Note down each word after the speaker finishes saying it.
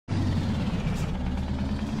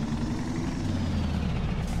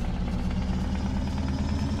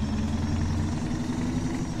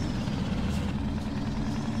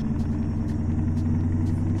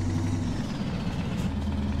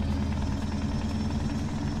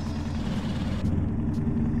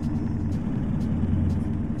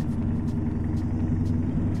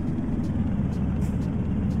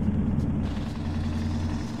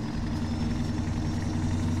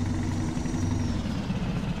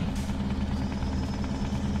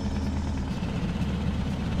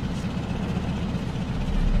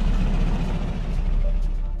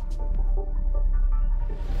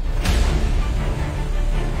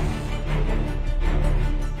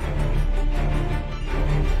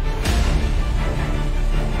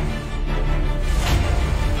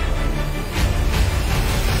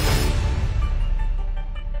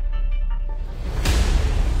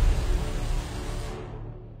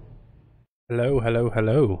Hello, hello,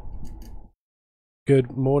 hello.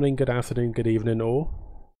 Good morning, good afternoon, good evening all.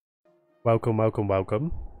 Welcome, welcome,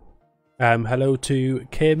 welcome. Hello to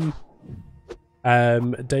Kim.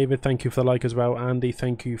 David, thank you for the like as well. Andy,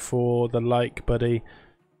 thank you for the like, buddy.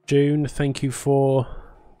 June, thank you for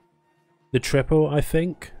the triple, I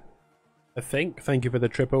think. Thank you for the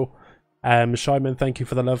triple. Shyman, thank you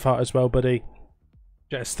for the love heart as well, buddy.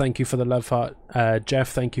 Jess, thank you for the love heart. Jeff,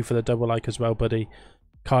 thank you for the double like as well, buddy.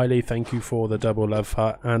 Kylie, thank you for the double love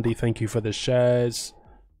heart. Andy, thank you for the shares.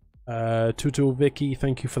 Tutu Vicky,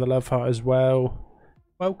 thank you for the love heart as well.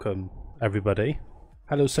 Welcome, everybody.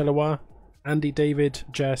 Hello, Silawa. Andy, David,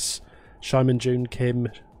 Jess, Shyman, June, Kim,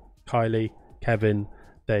 Kylie, Kevin,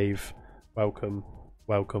 Dave. Welcome,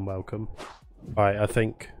 welcome, welcome. Right, I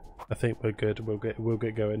think we're good. We'll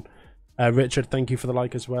get going. Richard, thank you for the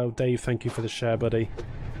like as well. Dave, thank you for the share, buddy.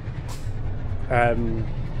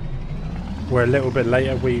 We're a little bit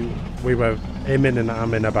later. We were aiming and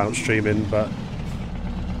amming about streaming, but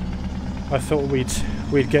I thought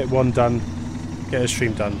we'd get one done, get a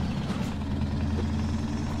stream done.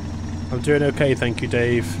 I'm doing okay, thank you,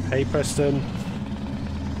 Dave. Hey, Preston.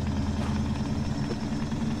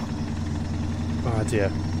 Oh dear.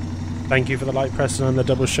 Thank you for the like, Preston, and the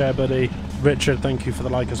double share, buddy. Richard, thank you for the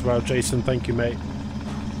like as well. Jason, thank you, mate.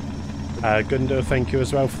 Gundo, thank you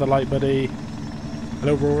as well for the like, buddy.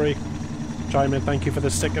 Hello, Rory. Chime in, thank you for the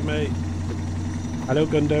sticker, mate. Hello,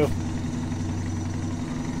 Gundo.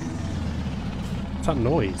 What's that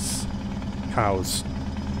noise? Cows.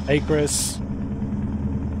 Hey, Chris.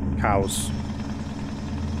 Cows.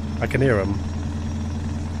 I can hear them.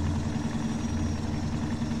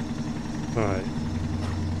 Alright.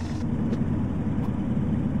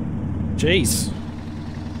 Jeez.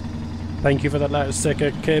 Thank you for that letter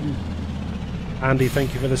sticker, Kim. Andy,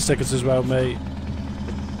 thank you for the stickers as well, mate.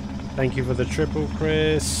 Thank you for the triple,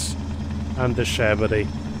 Chris. And the share, buddy.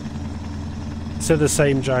 Still the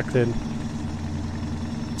same, Jacqueline.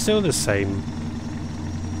 Still the same.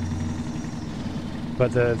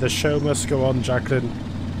 But the show must go on, Jacqueline.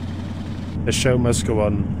 The show must go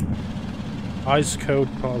on. Ice cold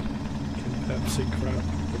Paul. Pepsi crap.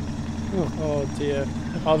 Oh dear.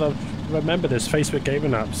 Although, remember this, Facebook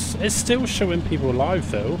gaming apps. It's still showing people live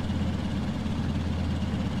though.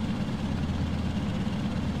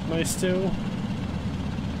 Am I still?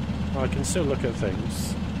 Oh, I can still look at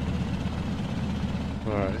things.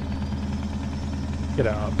 Alright. Get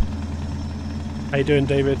it up. How you doing,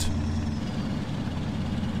 David?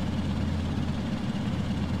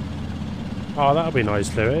 Oh, that'll be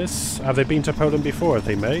nice, Lewis. Have they been to Poland before, have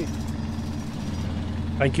they, mate?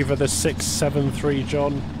 Thank you for the 673,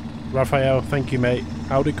 John. Raphael, thank you, mate.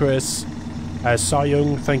 Howdy, Chris. Sai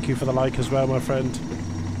Young, thank you for the like as well, my friend.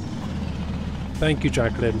 Thank you,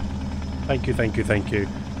 Jacqueline. Thank you, thank you, thank you.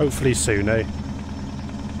 Hopefully soon, eh?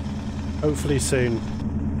 Hopefully soon.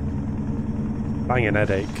 Banging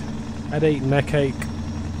headache. Headache, neck ache.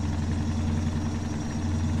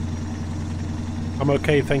 I'm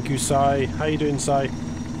okay, thank you, Sai. How you doing, Sai?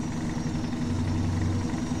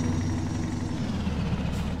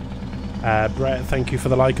 Brett, thank you for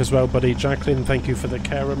the like as well, buddy. Jacqueline, thank you for the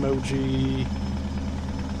care emoji.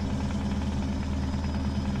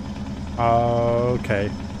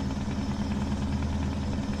 Okay.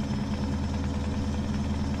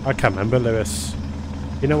 I can't remember, Lewis.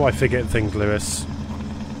 You know I forget things, Lewis.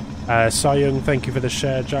 Sai Young, thank you for the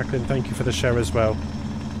share. Jacqueline, thank you for the share as well.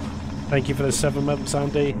 Thank you for the 7 months,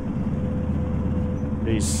 Andy.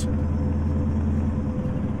 Peace.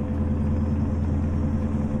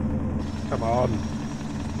 Come on.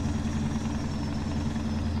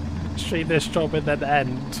 Stream this job and then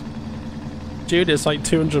end. Dude, it's like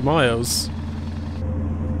 200 miles.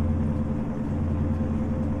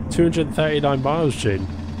 239 miles, June.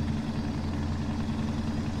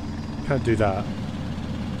 Can't do that.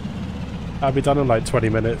 I'll be done in like 20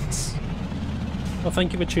 minutes. Well,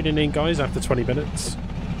 thank you for tuning in, guys, after 20 minutes.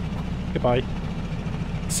 Goodbye.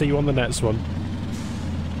 See you on the next one.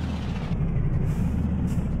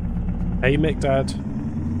 Hey, Mick Dad.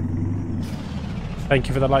 Thank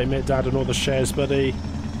you for the like, Mick Dad, and all the shares, buddy.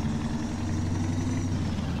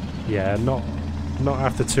 Yeah, not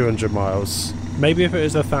after 200 miles. Maybe if it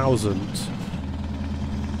is 1,000.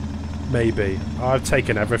 Maybe. I've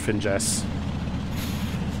taken everything, Jess.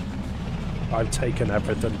 I've taken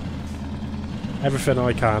everything. Everything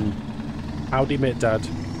I can. Howdy, Mick Dad.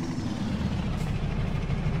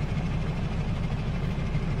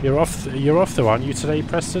 You're off though, aren't you, today,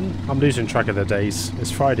 Preston? I'm losing track of the days. It's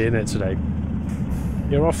Friday, isn't it, today?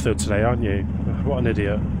 You're off though today, aren't you? What an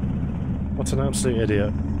idiot. What an absolute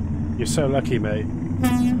idiot. You're so lucky, mate.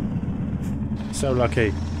 So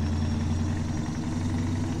lucky.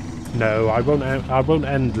 No, I won't. I won't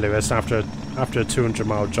end, Lewis, after a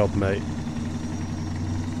 200-mile job, mate.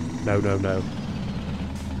 No, no, no.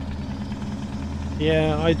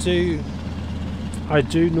 Yeah, I do. I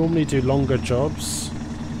do normally do longer jobs,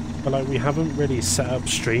 but like we haven't really set up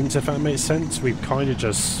streams, if that makes sense. We've kind of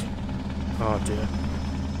just. Oh dear.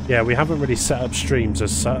 Yeah, we haven't really set up streams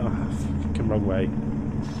as such. Fucking wrong way.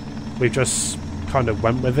 We just kind of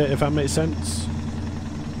went with it, if that makes sense.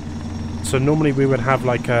 So normally we would have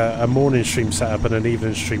like a morning stream set up and an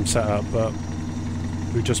evening stream set up, but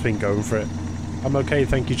we've just been going for it. I'm okay,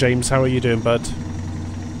 thank you, James. How are you doing, bud?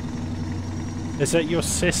 Is that your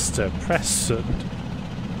sister, Preston?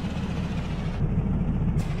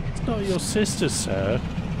 It's not your sister, sir.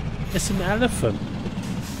 It's an elephant.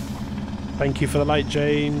 Thank you for the light,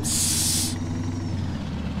 James.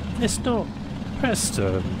 It's not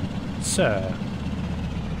Preston, sir.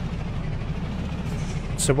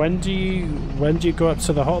 So when do you go up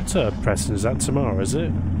to the hot tub, Preston? Is that tomorrow, is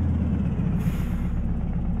it?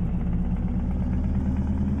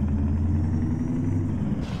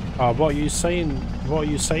 What are you saying? What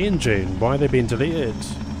are you saying, June? Why are they being deleted?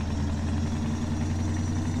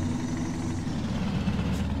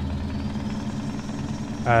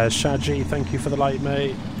 Shaji, thank you for the light,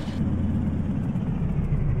 mate.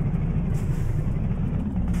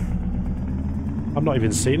 I'm not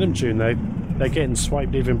even seeing them, June. They're getting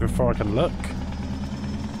swiped even before I can look.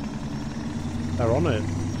 They're on it.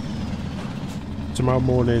 Tomorrow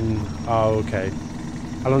morning. Oh, okay.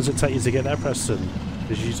 How long does it take you to get there, Preston?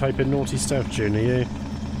 Did you type in naughty stuff, June? Are you?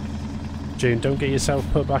 June, don't get yourself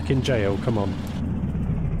put back in jail. Come on.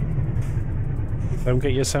 Don't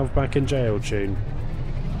get yourself back in jail, June.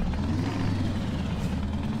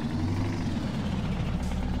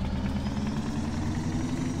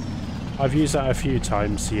 I've used that a few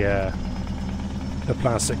times, yeah. The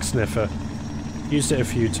plastic sniffer. Used it a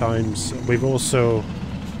few times. We've also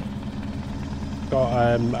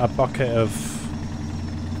got a bucket of,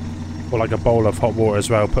 or like a bowl of hot water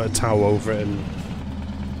as well. Put a towel over it and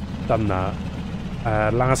done that.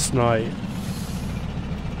 Last night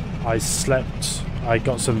I slept. I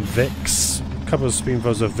got some Vicks, a couple of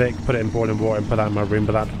spoonfuls of Vic, put it in boiling water and put that in my room,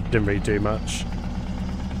 but that didn't really do much.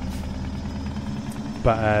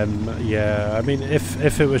 But yeah, I mean,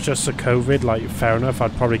 if it was just a COVID, like, fair enough,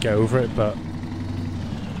 I'd probably get over it, but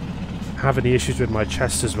having the issues with my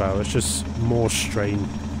chest as well, it's just more strain.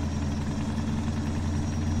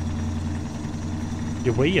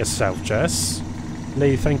 You weigh yourself, Jess.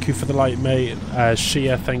 Lee, thank you for the light, mate.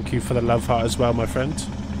 Shia, thank you for the love heart as well, my friend.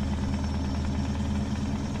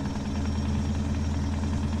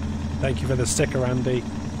 Thank you for the sticker, Andy.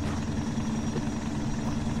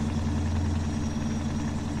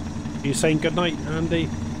 Are you saying goodnight, Andy?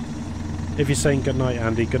 If you're saying goodnight,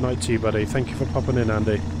 Andy, good night to you, buddy. Thank you for popping in,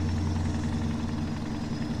 Andy.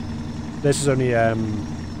 This is only a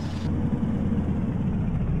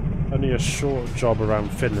short job around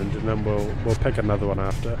Finland, and then we'll pick another one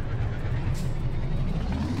after.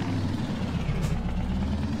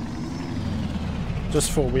 Just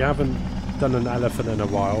thought we haven't done an elephant in a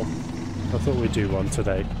while. I thought we'd do one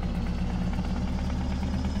today.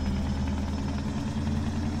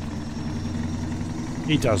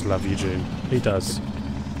 He does love you, June. He does.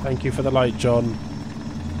 Thank you for the light, John.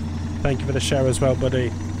 Thank you for the share as well,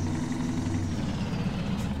 buddy.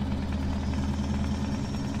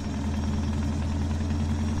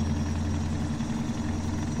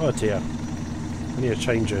 Oh dear. I need to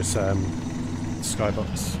change this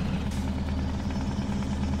skybox.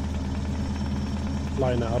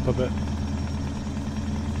 Line it up a bit.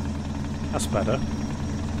 That's better.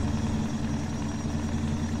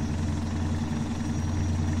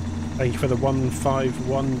 Thank you for the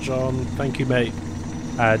 151, John. Thank you, mate.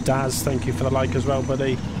 Daz, thank you for the like as well,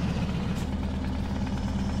 buddy.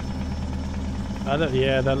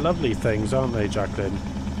 Yeah, they're lovely things, aren't they, Jacqueline?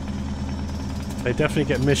 They definitely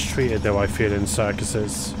get mistreated, though, I feel, in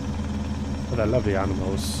circuses. But they're lovely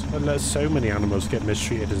animals. And so many animals get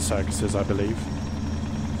mistreated in circuses, I believe.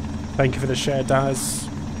 Thank you for the share, Daz.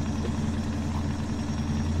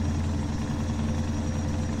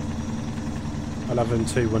 I love him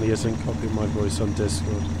too when he isn't copying my voice on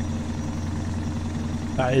Discord.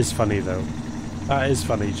 That is funny though. That is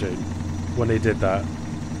funny, June, when he did that.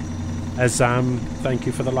 Azam, thank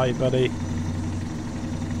you for the light, buddy.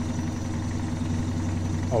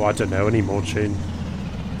 Oh, I don't know anymore, June.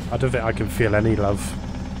 I don't think I can feel any love.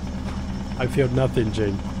 I feel nothing,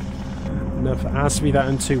 June. Ask me that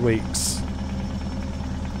in 2 weeks.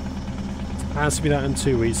 Ask me that in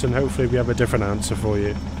 2 weeks and hopefully we have a different answer for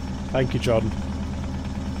you. Thank you, John.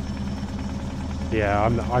 Yeah,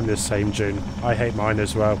 I'm the same, June. I hate mine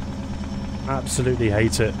as well. Absolutely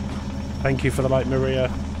hate it. Thank you for the like, Maria.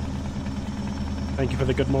 Thank you for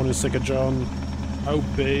the good morning sticker, John. Oh,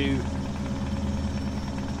 boo.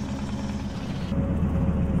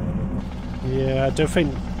 Yeah, I don't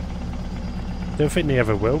think they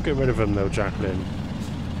ever will get rid of them though, Jacqueline.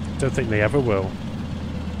 Don't think they ever will.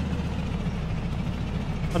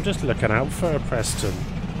 I'm just looking out for her, Preston.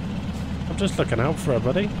 I'm just looking out for her,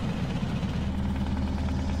 buddy.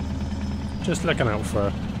 Just looking out for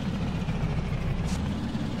her.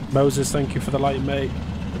 Moses, thank you for the light, mate.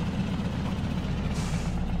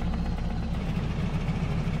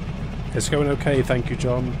 It's going okay, thank you,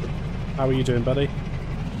 John. How are you doing, buddy?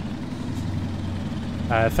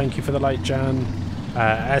 Thank you for the like, Jan.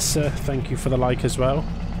 Essa, thank you for the like as well.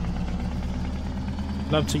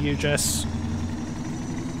 Love to you, Jess.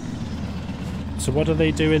 So what do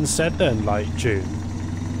they do instead then, like June?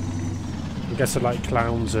 I guess they're like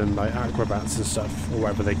clowns and like acrobats and stuff, or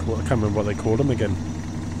whatever they call it. I can't remember what they call them again.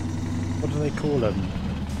 What do they call them?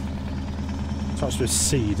 Starts with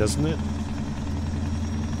C, doesn't it?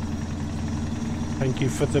 Thank you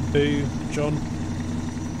for the boo, John.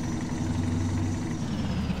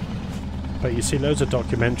 But you see loads of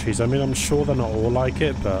documentaries. I mean, I'm sure they're not all like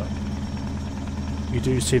it, but you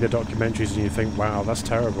do see the documentaries and you think, wow, that's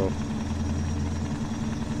terrible.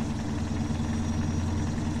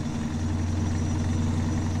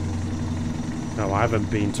 No, I haven't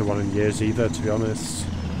been to one in years either, to be honest.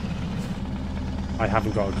 I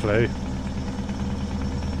haven't got a clue.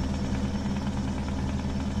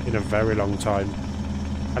 In a very long time.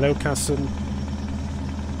 Hello, Casson.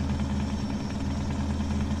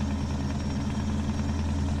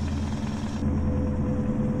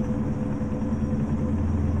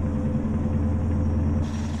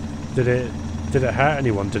 Did it hurt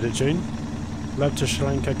anyone, did it, June? Love to Sri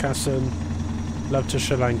Lanka, Casson. Love to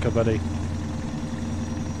Sri Lanka, buddy.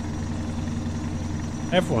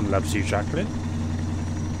 Everyone loves you, Jacqueline.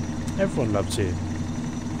 Everyone loves you.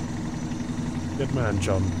 Good man,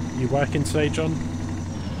 John. You working today, John?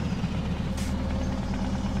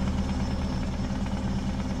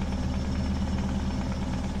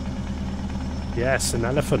 Yes, an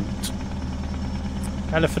elephant.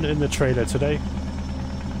 Elephant in the trailer today.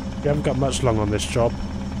 We haven't got much long on this job.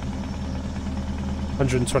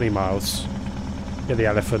 120 miles. Get the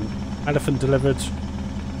elephant. Elephant delivered.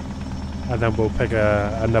 And then we'll pick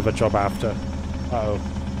another job after. Uh-oh.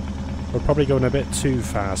 We're probably going a bit too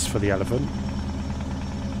fast for the elephant.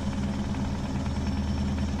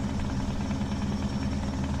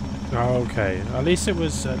 Okay. At least it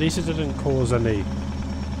didn't cause any...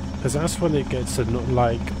 Because that's when it gets to not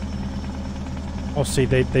like... Obviously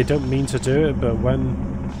they don't mean to do it, but when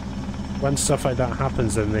stuff like that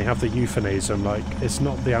happens and they have the euphemism, like, it's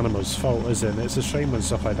not the animal's fault, is it? It's a shame when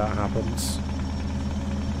stuff like that happens.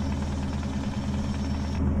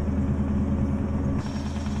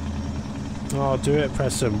 Oh, do it,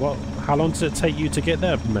 Preston. What? How long does it take you to get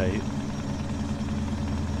there, mate?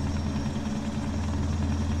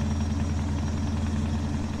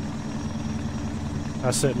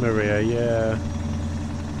 That's it, Maria, yeah.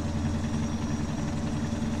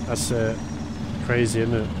 That's it. Crazy,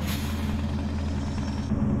 isn't it?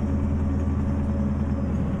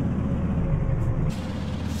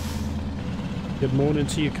 Good morning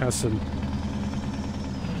to you, Casson.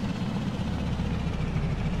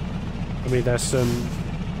 I mean, there's some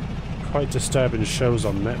quite disturbing shows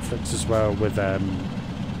on Netflix as well with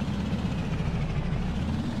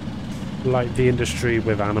like the industry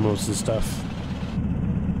with animals and stuff.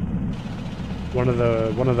 One of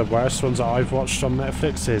the worst ones that I've watched on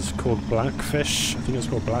Netflix is called Blackfish. I think it's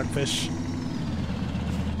called Blackfish.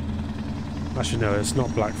 Actually, no, it's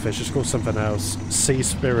not Blackfish. It's called something else.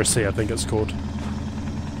 Seaspiracy, I think it's called.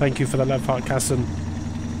 Thank you for the love heart, Casson.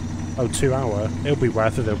 Oh, 2 hour. It'll be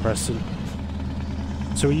worth it though, Preston.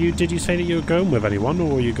 So did you say that you were going with anyone,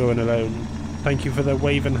 or were you going alone? Thank you for the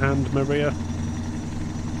waving hand, Maria.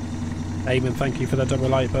 Eamon, thank you for the double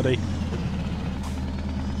light, buddy.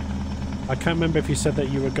 I can't remember if you said that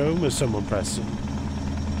you were going with someone, Preston.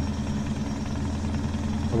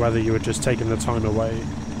 Or whether you were just taking the time away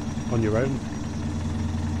on your own.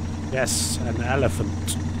 Yes, an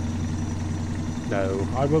elephant. No,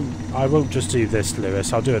 I won't just do this,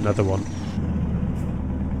 Lewis. I'll do another one.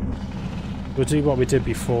 We'll do what we did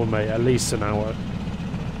before, mate. At least an hour.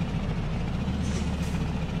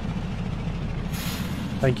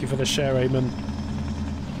 Thank you for the share, Eamon.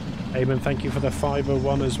 Eamon, thank you for the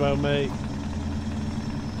 501 as well, mate.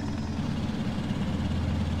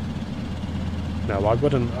 No, I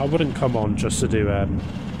wouldn't come on just to do a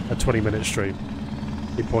 20-minute stream.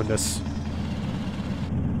 It'd be pointless.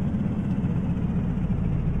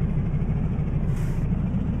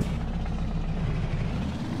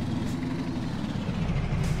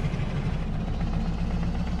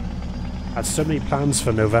 had so many plans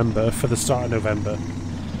for November, for the start of November.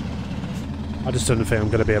 I just don't think I'm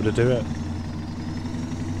going to be able to do it.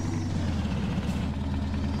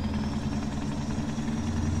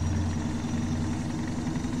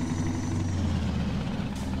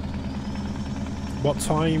 What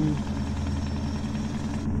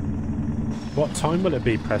time will it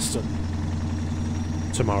be, Preston?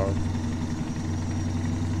 Tomorrow.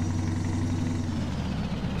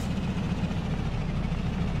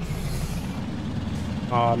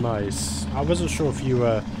 Ah, nice. I wasn't sure if you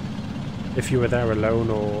were there alone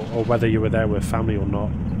or whether you were there with family or not.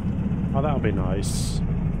 Oh, that'll be nice.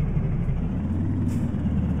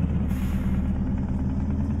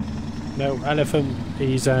 No, Elephant,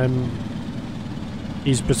 he's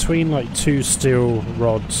between like two steel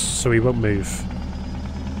rods, so he won't move.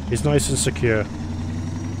 He's nice and secure,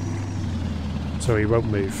 so he won't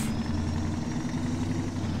move.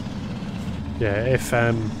 Yeah,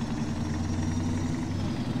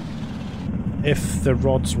 if the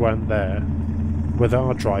rods weren't there, with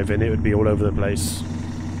our driving, it would be all over the place.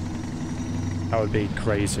 That would be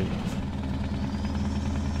crazy.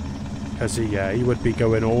 Because he would be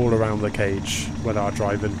going all around the cage with our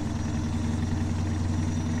driving.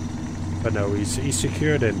 But no, he's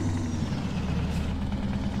secured in.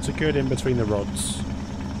 Secured in between the rods.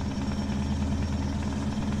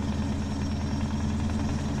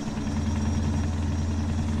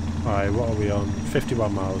 Alright, what are we on?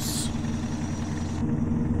 51 miles.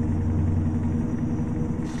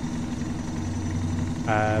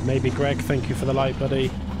 Maybe Greg, thank you for the light,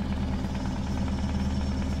 buddy.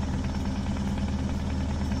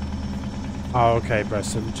 Oh, okay,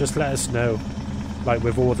 Preston. Just let us know. Like,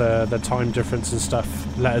 with all the time difference and stuff,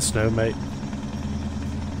 let us know, mate.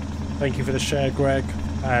 Thank you for the share, Greg.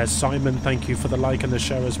 Simon, thank you for the like and the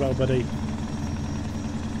share as well, buddy.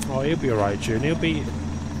 Oh, he'll be alright, June. He'll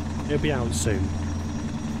be out soon.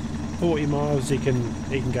 40 miles, he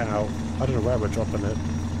can get out. I don't know where we're dropping it.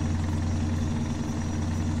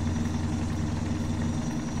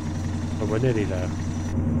 But we're nearly there.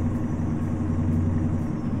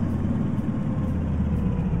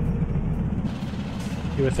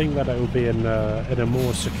 You would think that it would be in a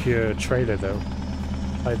more secure trailer though.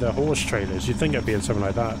 Like the horse trailers, you'd think it'd be in something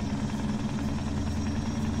like that.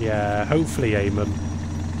 Yeah, hopefully, Eamon.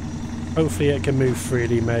 Hopefully it can move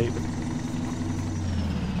freely, mate.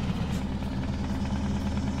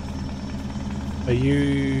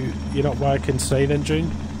 You're not working today then,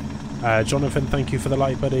 June? Jonathan, thank you for the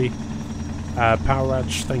like, buddy.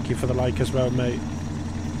 Powerage, thank you for the like as well, mate.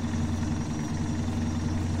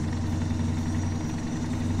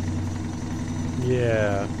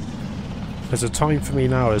 Yeah. There's a time for me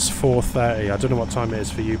now is 4:30. I don't know what time it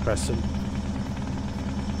is for you, Preston.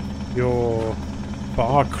 But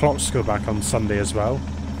our clocks go back on Sunday as well.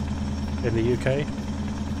 In the UK.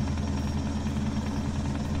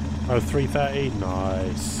 Oh, 3:30?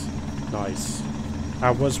 Nice. Nice.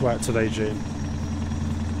 How was work today, June?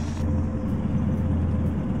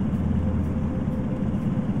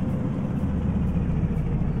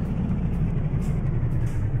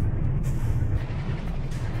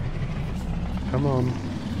 Come on.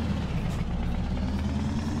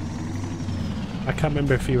 I can't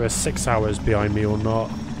remember if you were 6 hours behind me or not.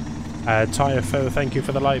 Tyafo, thank you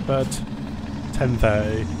for the light, bud.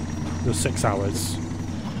 10:30. You're 6 hours.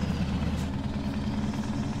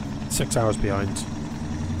 6 hours behind.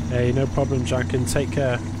 Hey, no problem, Jacqueline. Take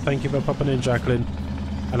care. Thank you for popping in, Jacqueline.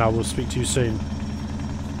 And I will speak to you soon.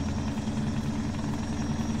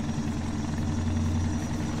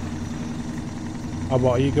 Oh,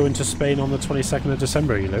 what, are you going to Spain on the 22nd of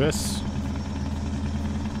December, are you, Lewis?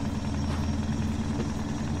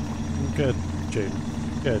 Good, June.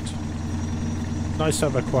 Good. Nice to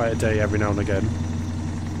have a quiet day every now and again.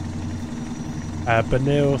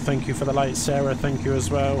 Benil, thank you for the light. Sarah, thank you as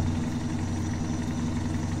well.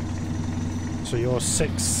 So you're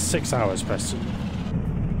six hours, Preston.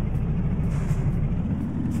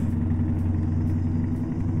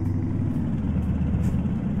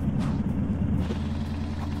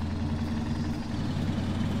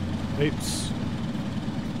 Oops.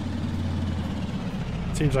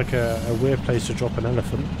 Seems like a weird place to drop an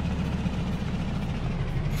elephant.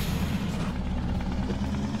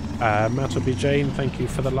 Mattleby Jane, thank you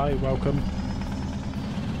for the light, welcome.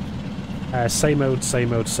 Same old,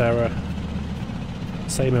 Sarah.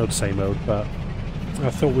 Same old, but I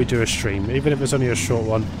thought we'd do a stream, even if it's only a short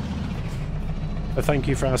one. But thank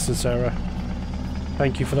you for asking, Sarah.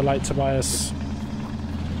 Thank you for the light, Tobias.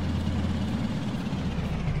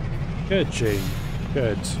 Good, Gene.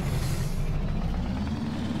 Good.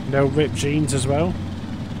 No ripped jeans as well?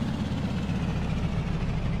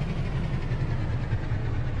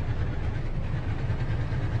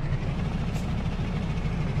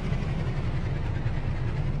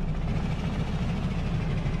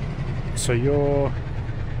 So you're...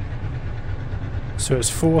 So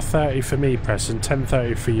it's 4:30 for me, Preston,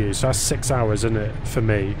 10:30 for you. So that's 6 hours, isn't it, for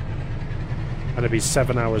me? And it'd be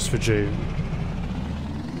 7 hours for June.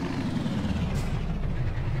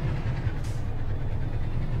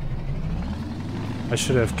 I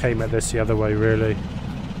should have came at this the other way, really.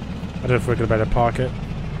 I don't know if we're going to better park it.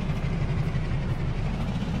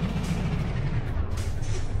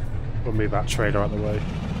 We'll move that trailer out of the way.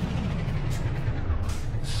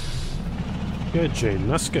 Good, June.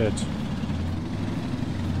 That's good.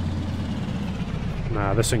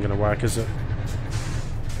 Nah, this ain't gonna work, is it?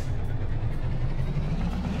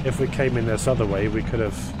 If we came in this other way, we could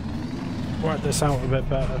have worked this out a bit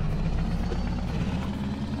better.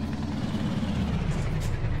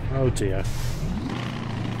 Oh dear.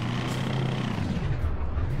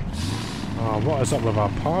 Oh, what is up with our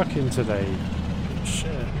parking today?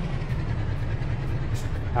 Shit.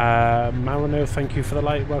 Marino, thank you for the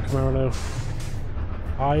light. Welcome, Marino.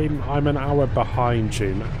 I'm an hour behind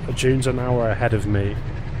June. June's an hour ahead of me.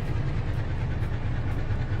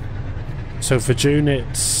 So for June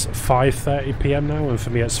it's 5:30 PM now, and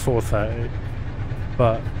for me it's 4:30.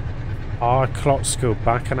 But our clocks go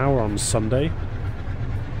back an hour on Sunday,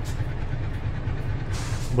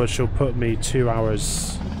 which will put me 2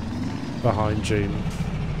 hours behind June.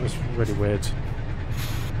 That's really weird.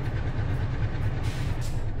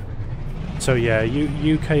 So yeah,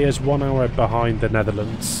 UK is 1 hour behind the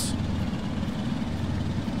Netherlands.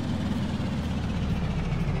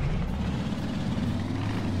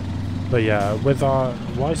 But yeah, with our...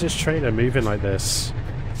 Why is this trailer moving like this?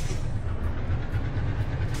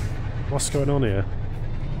 What's going on here?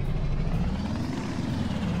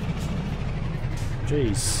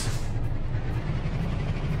 Jeez.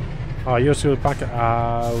 Oh, you're still back at...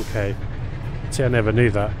 Ah, okay. See, I never knew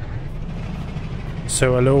that.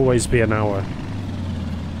 So it'll always be an hour.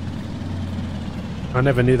 I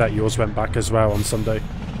never knew that yours went back as well on Sunday.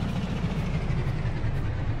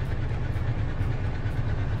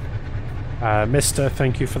 Mister,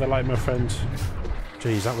 thank you for the light, my friend.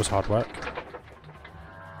 Jeez, that was hard work.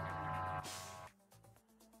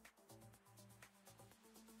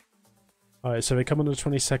 Alright, so they come on the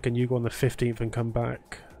 22nd, you go on the 15th and come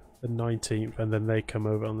back the 19th, and then they come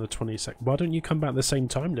over on the 22nd. Why don't you come back at the same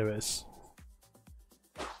time, Lewis?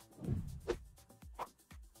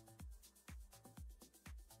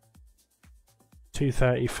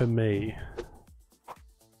 $2.30 for me.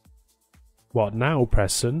 What now,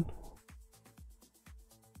 Preston?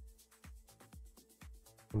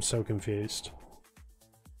 I'm so confused.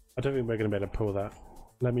 I don't think we're going to be able to pull that.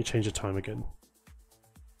 Let me change the time again.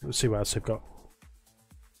 Let's see what else they've got.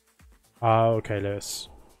 Ah, okay, Lewis.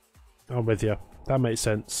 I'm with you. That makes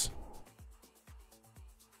sense.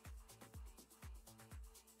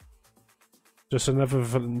 Just another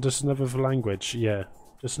language, yeah.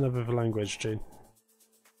 Just another language, Gene.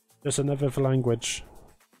 Just another language.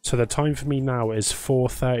 So the time for me now is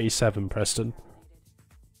 4:37, Preston.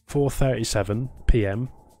 4:37 PM.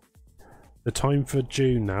 The time for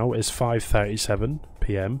June now is 5:37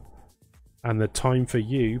 PM. And the time for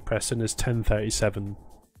you, Preston, is 10:37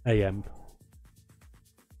 AM.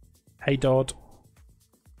 Hey, Dodd.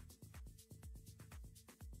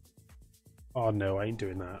 Oh no, I ain't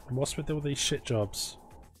doing that. What's with all these shit jobs?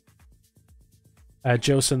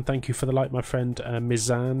 Jilson, thank you for the like, my friend.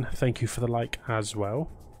 Mizan, thank you for the like as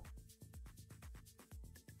well.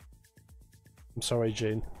 I'm sorry,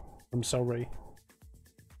 Jean. I'm sorry.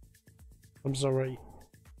 I'm sorry.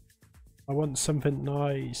 I want something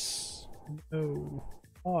nice. No.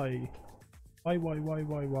 Why?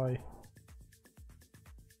 Why?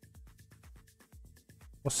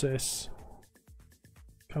 What's this?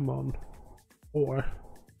 Come on. Or.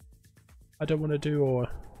 I don't want to do or.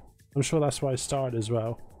 I'm sure that's why I started as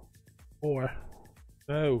well. Or.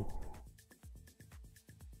 No.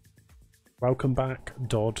 Welcome back,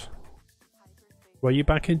 Dodd. Were you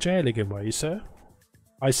back in jail again, were you, sir?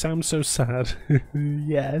 I sound so sad.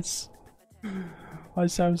 Yes. I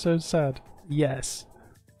sound so sad. Yes.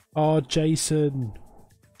 Oh, Jason.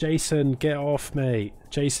 Jason, get off, mate.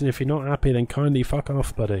 Jason, if you're not happy, then kindly fuck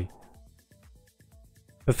off, buddy.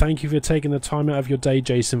 But thank you for taking the time out of your day,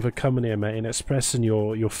 Jason, for coming here, mate, and expressing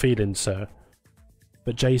your feelings, sir.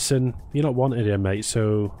 But Jason, you're not wanted here, mate,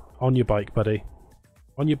 so on your bike, buddy.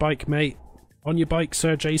 On your bike, mate. On your bike,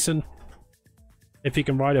 sir, Jason. If you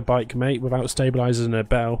can ride a bike, mate, without stabilisers and a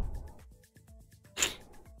bell.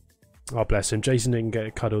 Oh, bless him. Jason didn't get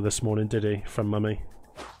a cuddle this morning, did he? From Mummy.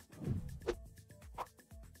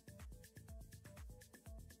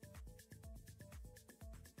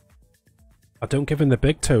 I don't give him the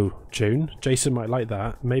big toe, June. Jason might like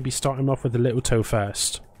that. Maybe start him off with the little toe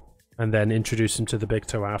first. and then introduce him to the big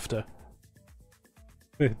toe after.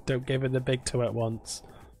 Don't give him the big toe at once.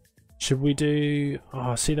 Should we do...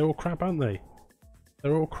 Oh, see, they're all crap, aren't they?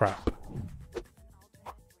 They're all crap.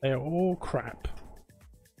 They are all crap.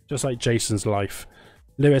 Just like Jason's life.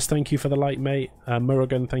 Lewis, thank you for the like, mate.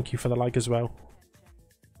 Murrigan, thank you for the like as well.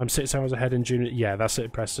 I'm 6 hours ahead in June. Yeah, that's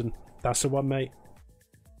it, Preston. That's the one, mate.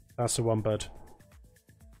 That's the one, bud.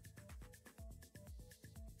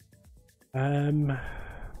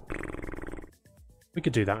 We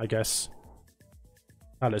could do that, I guess.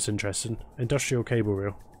 That looks interesting. Industrial cable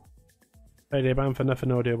reel. Radio ban for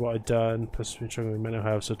nothing audio what I'd done. Plus been struggling with mental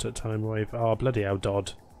health, so took time away. Oh, bloody hell,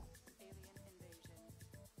 Dodd.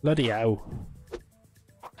 Bloody hell.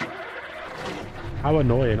 How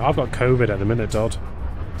annoying. I've got COVID at the minute, Dodd.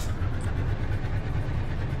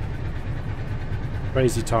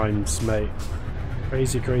 Crazy times, mate.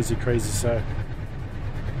 Crazy, crazy, crazy, sir.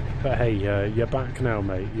 But hey, you're back now,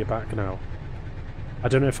 mate. You're back now. I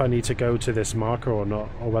don't know if I need to go to this marker or not,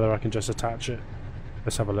 or whether I can just attach it.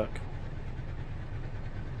 Let's have a look.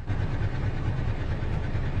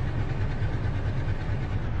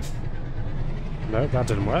 No, that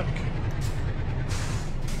didn't work.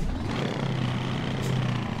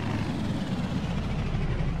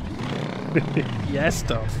 Yes,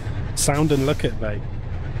 Dom. Sound and look it, mate.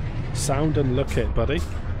 Sound and look it, buddy.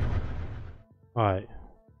 Alright.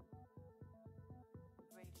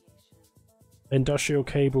 Industrial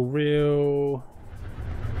cable reel.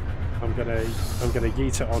 I'm gonna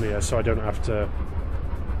yeet it on here so I don't have to.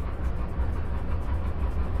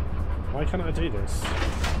 Why can't I do this?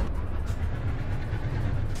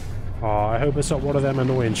 Oh, I hope it's not one of them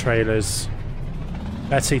annoying trailers.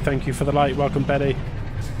 Betty, thank you for the like. Welcome, Betty.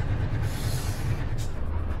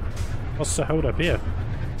 What's the hold up here?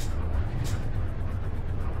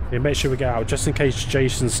 Yeah, make sure we get out just in case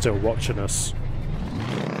Jason's still watching us.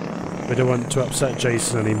 We don't want to upset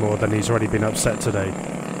Jason any more than he's already been upset today.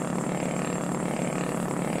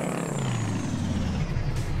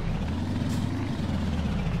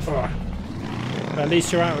 Oh. At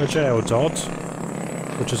least you're out of jail, Dodd.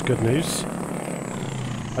 Which is good news.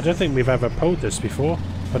 I don't think we've ever pulled this before,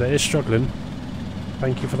 but it is struggling.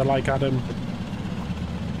 Thank you for the like, Adam.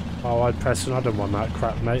 Oh, I don't want that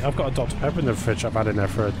crap, mate. I've got a Dr. Pepper in the fridge I've had in there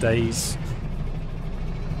for days.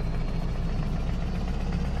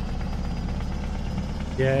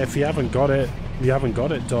 Yeah, if you haven't got it, you haven't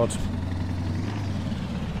got it, Dodd.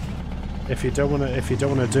 If you don't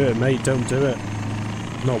wanna do it, mate, don't do it.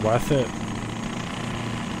 Not worth it.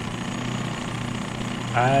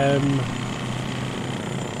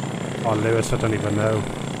 Oh, Lewis, I don't even know.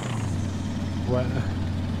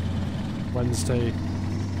 Wednesday.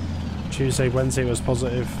 Tuesday, Wednesday was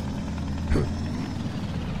positive.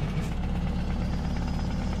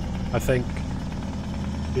 I think.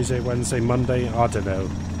 Tuesday, Wednesday, Monday, I don't know.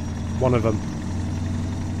 One of them.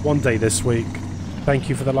 One day this week. Thank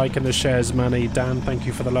you for the like and the shares, Manny. Dan, thank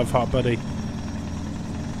you for the love heart, buddy.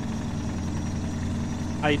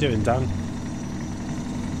 How you doing, Dan?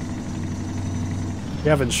 We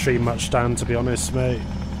haven't streamed much, Dan, to be honest, mate.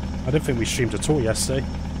 I don't think we streamed at all yesterday.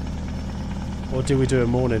 Or did we do a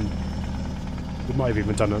morning? We might have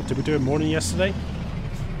even done it. Did we do a morning yesterday?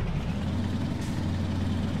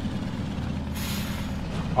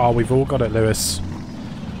 Oh, we've all got it, Lewis.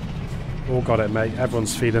 All got it, mate.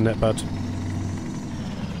 Everyone's feeling it, bud.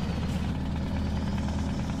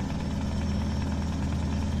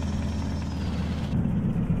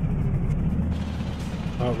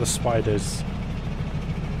 Oh, the spiders.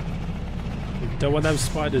 Don't want them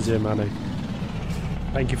spiders here, Manny.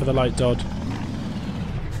 Thank you for the light, Dodd.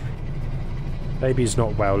 Baby's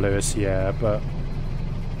not well, Lewis, yeah, but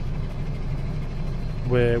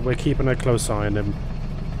we're keeping a close eye on him.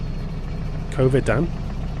 COVID, Dan?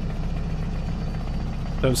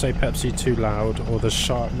 Don't say Pepsi too loud or the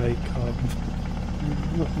shark may come.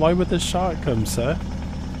 Why would the shark come, sir?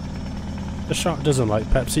 The shark doesn't like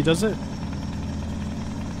Pepsi, does it?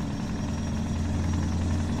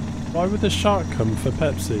 Why would the shark come for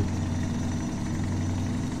Pepsi?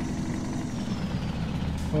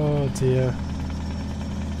 Oh dear.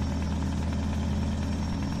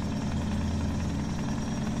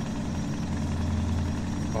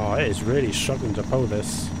 Oh, it is really struggling to pull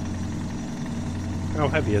this. How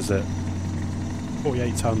heavy is it?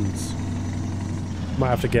 48 tons.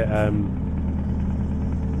 Might have to get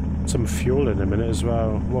some fuel in a minute as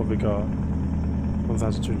well. What have we got?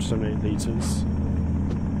 1,278 litres.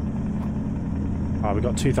 Oh, we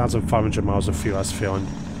got 2,500 miles of fuel, that's fine.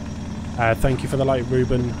 Thank you for the light,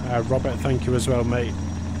 Ruben. Robert, thank you as well, mate.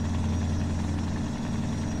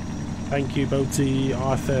 Thank you, Boaty.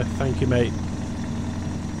 Arthur, thank you, mate.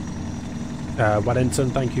 Wellington,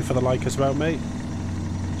 thank you for the like as well, mate.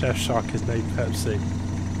 Jeff Shark is named Pepsi.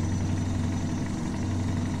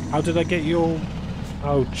 How did I get your...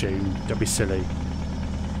 Oh, June, don't be silly.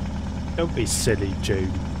 Don't be silly,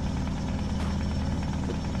 June.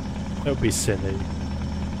 Don't be silly.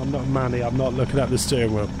 I'm not Manny, I'm not looking at the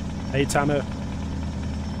steering wheel. Hey, Tanner.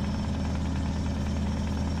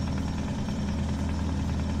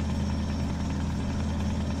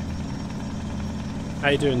 How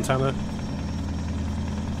you doing, Tanner?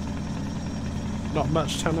 Not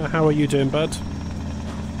much, Tanner. How are you doing, bud?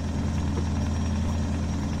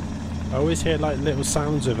 I always hear like little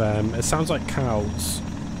sounds of it sounds like cows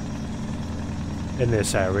in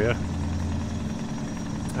this area.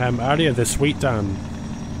 Earlier this week, Dan.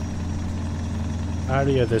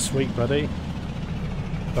 Earlier this week, buddy.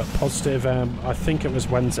 But positive, I think it was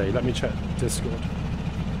Wednesday. Let me check Discord.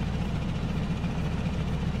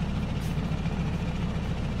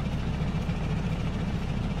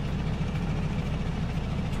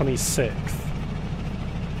 '26th.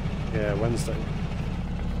 Yeah, Wednesday.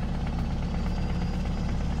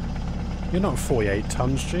 You're not 48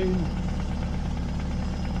 tons, June.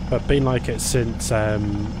 But been like it since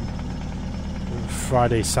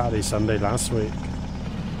Friday, Saturday, Sunday last week.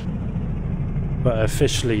 But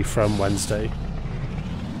officially from Wednesday.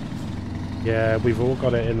 Yeah, we've all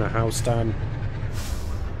got it in the house, Dan.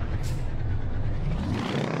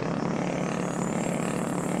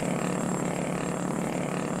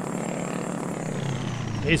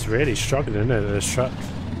 He's really struggling, isn't it, this truck?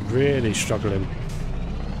 Really struggling.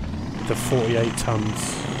 The 48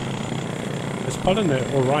 tons. It's pulling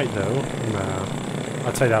it alright though. Nah,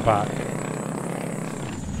 I'll take that back.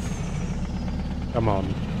 Come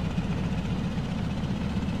on.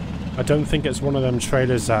 I don't think it's one of them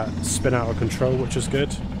trailers that spin out of control, which is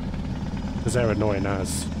good. Because they're annoying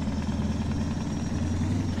as.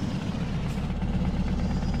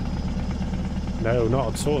 No,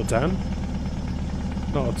 not at all, Dan.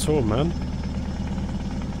 Not at all, man.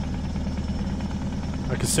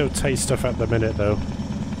 I can still taste stuff at the minute, though.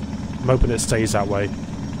 I'm hoping it stays that way.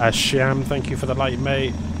 Shyam, thank you for the light,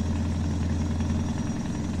 mate.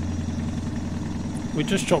 We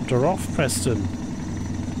just dropped her off, Preston.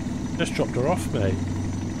 Just dropped her off, mate.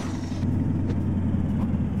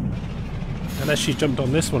 Unless she jumped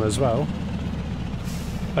on this one as well.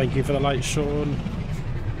 Thank you for the light, Sean.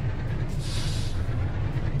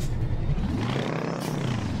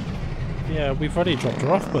 Yeah, we've already dropped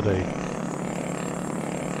her off, buddy.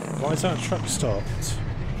 Why is that truck stopped?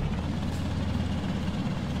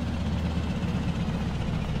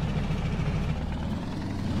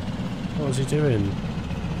 What is he doing?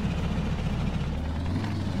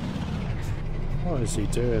 What is he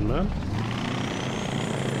doing, man?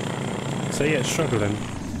 So yeah, it's struggling.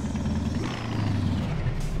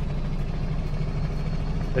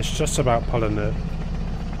 It's just about pulling it.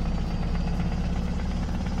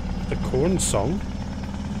 The corn song?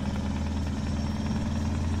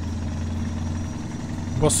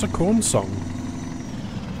 What's the corn song?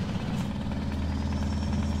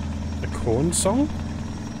 The corn song?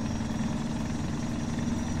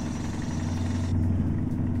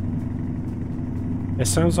 It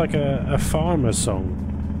sounds like a farmer song.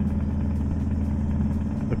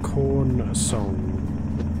 The corn song.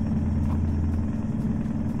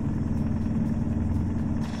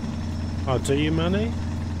 Oh, do you, Manny?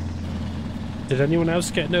 Did anyone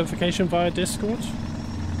else get a notification via Discord?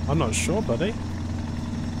 I'm not sure, buddy.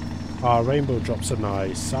 Ah, rainbow drops are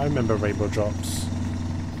nice. I remember rainbow drops.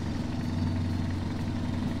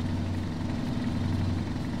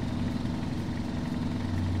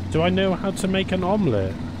 Do I know how to make an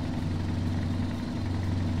omelette?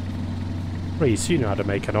 Reese, you know how to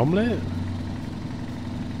make an omelette?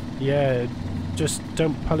 Yeah, just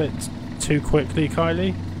don't pull it too quickly,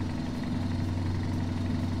 Kylie.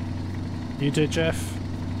 You did, Jeff?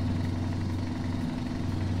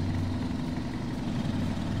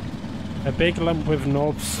 A big lump with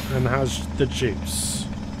knobs and has the juice.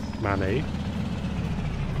 Manny.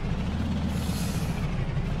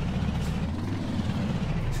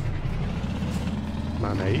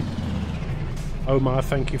 Manny. Omar,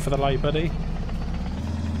 thank you for the light, buddy.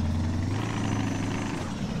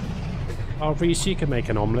 Oh, Reese, you can make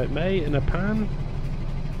an omelette, mate, in a pan.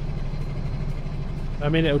 I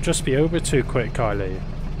mean, it'll just be over too quick, Kylie.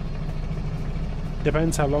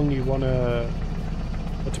 Depends how long you wanna...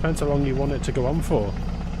 It depends how long you want it to go on for.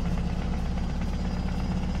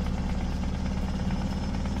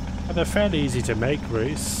 But they're fairly easy to make,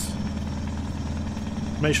 Reese.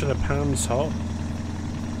 Make sure the pan's hot.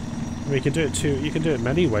 We can do it too. You can do it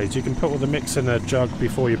many ways. You can put all the mix in a jug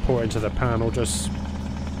before you pour it into the pan, or just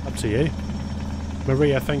up to you.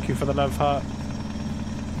 Maria, thank you for the love heart.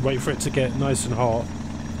 Wait for it to get nice and hot.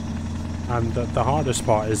 And the hardest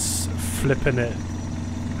part is flipping it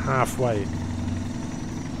halfway.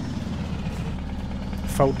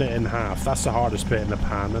 Folding it in half. That's the hardest bit in the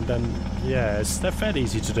pan. And then, yeah, they're fairly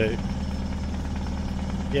easy to do.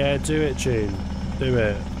 Yeah, do it, June. Do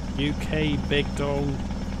it. UK Big Dong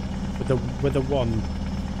with a one.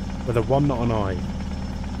 With a one, not an I.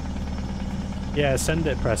 Yeah, send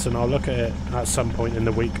it, Preston. I'll look at it at some point in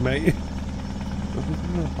the week, mate.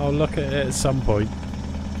 I'll look at it at some point.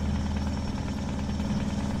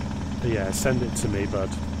 But yeah, send it to me, bud.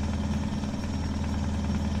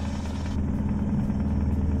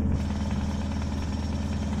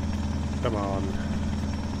 Come on.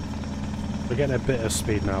 We're getting a bit of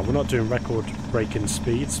speed now. We're not doing record-breaking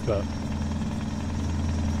speeds, but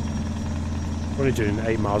we're only doing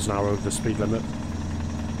 8 miles an hour over the speed limit.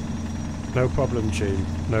 No problem, June.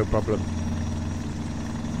 No problem.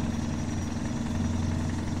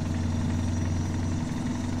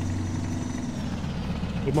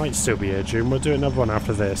 We might still be here, June. We'll do another one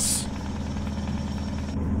after this.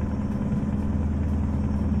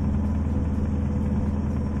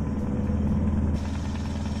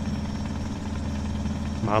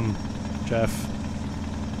 Mum, Jeff.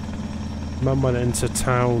 Mum went into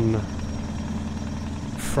town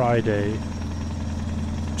Friday.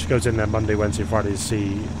 She goes in there Monday, Wednesday, Friday to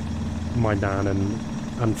see my nan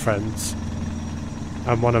and friends.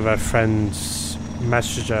 And one of her friends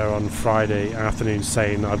messaged her on Friday afternoon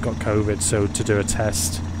saying I've got COVID, so to do a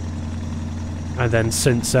test. And then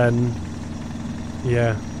since then,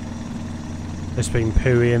 yeah, it's been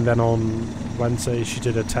pooey. And then on Wednesday she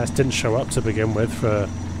did a test, didn't show up to begin with for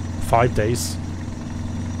 5 days.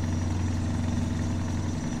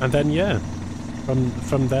 And then yeah,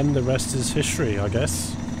 from then the rest is history, I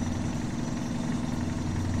guess.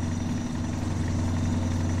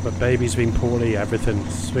 But baby's been poorly, everything.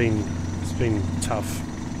 It's been tough.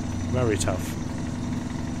 Very tough.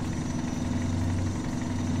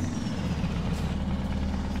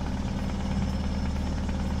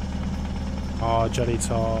 Oh, jelly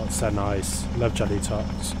tarts, they're nice. Love jelly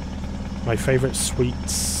tarts. My favourite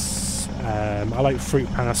sweets, I like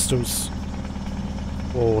fruit pastels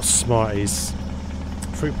or Smarties.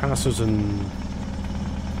 Fruit pastels and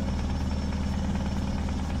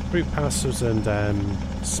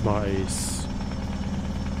Smarties.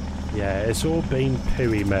 Yeah, it's all been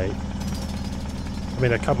pooey, mate. I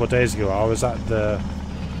mean, a couple of days ago I was at the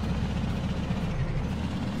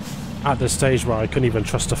stage where I couldn't even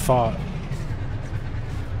trust a fart.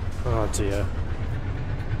 Oh dear.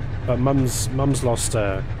 But mum's lost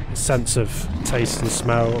a sense of taste and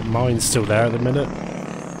smell. Mine's still there at the minute.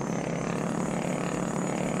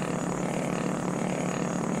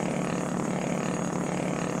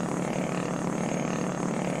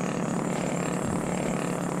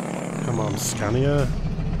 Come on, Scania.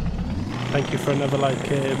 Thank you for another like,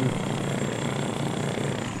 Kim.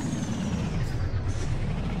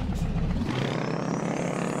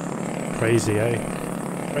 Crazy, eh?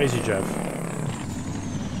 Crazy, Jeff.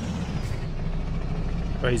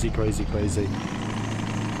 Crazy, crazy, crazy.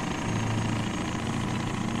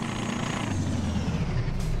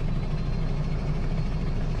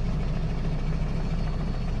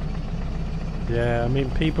 Yeah, I mean,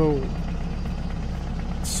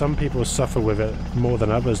 some people suffer with it more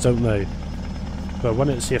than others, don't they? But when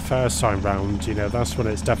it's your first time round, you know, that's when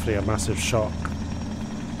it's definitely a massive shock.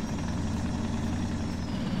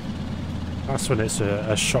 That's when it's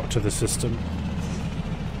a shock to the system.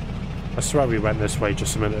 I swear we went this way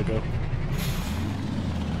just a minute ago.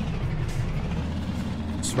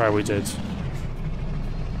 I swear we did.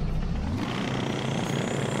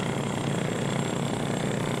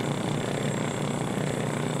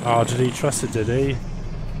 Oh, did he trust it, did he?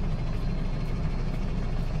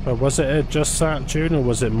 But was it just that, June, or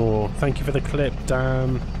was it more? Thank you for the clip,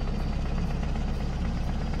 Dan.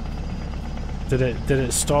 Did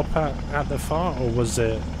it stop at the fart, or was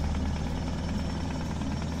it...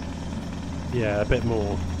 Yeah, a bit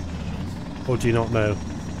more. Or do you not know?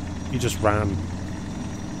 You just ran.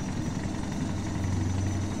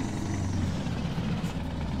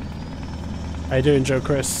 How you doing, Joe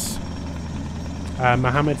Chris?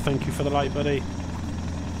 Mohammed, thank you for the like, buddy.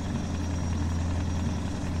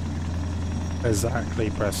 Exactly,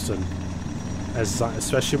 Preston.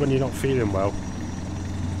 Especially when you're not feeling well.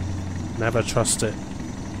 Never trust it.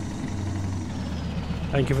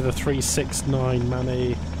 Thank you for the 369,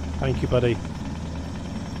 Manny. Thank you, buddy.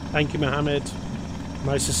 Thank you, Mohammed.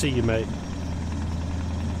 Nice to see you, mate.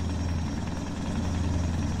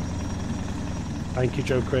 Thank you,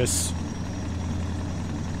 Joe Chris.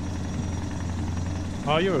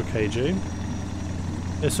 Are you okay, June?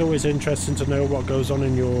 It's always interesting to know what goes on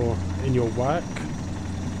in your work,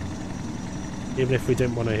 even if we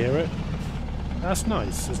didn't want to hear it. That's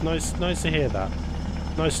nice. It's nice to hear that.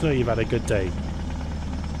 Nice to know you've had a good day.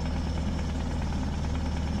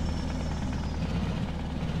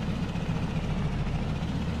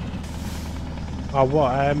 Oh,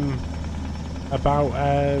 what? About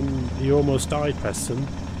you almost died, Preston.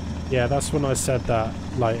 Yeah, that's when I said that.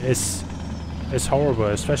 Like, it's horrible,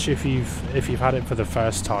 especially if you've had it for the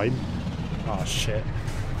first time. Oh shit!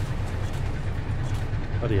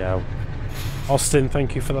 Bloody hell! Austin,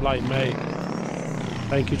 thank you for the light, mate.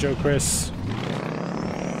 Thank you, Joe Chris.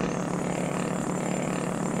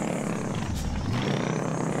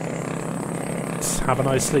 Have a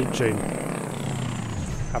nice sleep, June.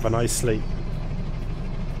 Have a nice sleep.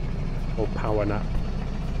 Or power nap.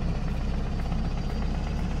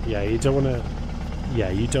 Yeah, you don't want to.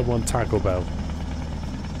 Yeah, you don't want Taco Bell.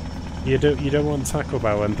 You don't want Taco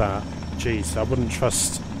Bell and that. Jeez, I wouldn't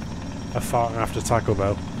trust a fart after Taco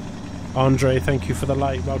Bell. Andre, thank you for the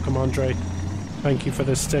light. Welcome, Andre. Thank you for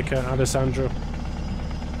the sticker, Alessandro.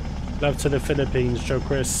 Love to the Philippines, Joe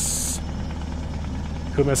Chris.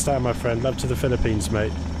 Kuma star, my friend. Love to the Philippines,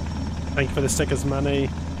 mate. Thank you for the stickers, Manny.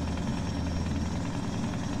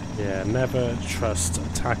 Yeah, never trust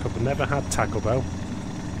Taco Bell. Never had Taco Bell.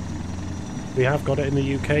 We have got it in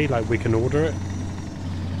the UK, like we can order it.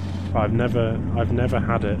 But I've never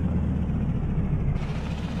had it.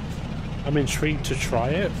 I'm intrigued to try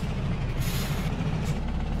it.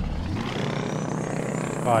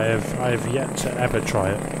 I have yet to ever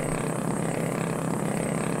try it.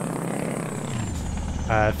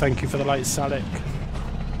 Thank you for the light, Salik.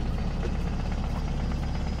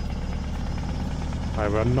 Right,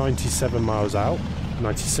 we're on 97 miles out,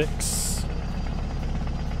 96,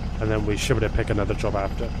 and then we should be able to pick another job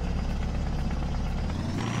after.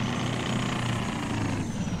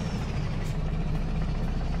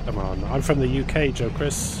 Come on, I'm from the UK, Joe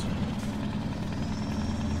Chris.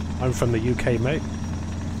 I'm from the UK, mate.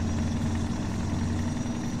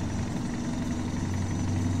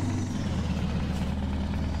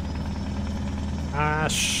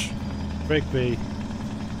 Ash, Rigby.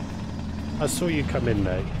 I saw you come in,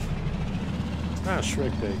 mate. Ash,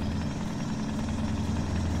 Rigby.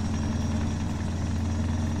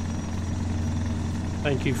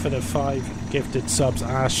 Thank you for the 5 gifted subs,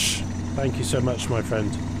 Ash. Thank you so much, my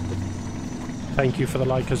friend. Thank you for the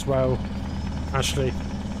like as well, Ashley.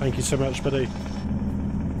 Thank you so much, buddy.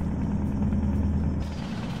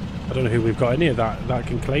 I don't know who we've got in here that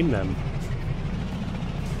can claim them.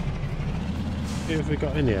 Who have we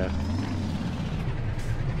got in here?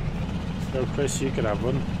 Oh, Chris, you could have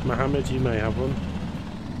one. Mohammed, you may have one.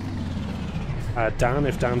 Dan,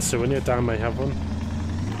 if Dan's still in here, Dan may have one.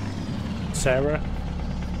 Sarah.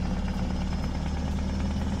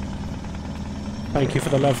 Thank you for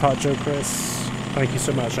the love heart, Joe Chris. Thank you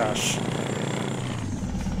so much, Ash.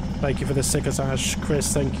 Thank you for the stickers, Ash.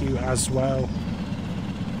 Chris, thank you as well.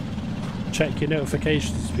 Check your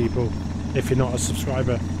notifications, people, if you're not a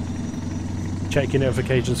subscriber. Check your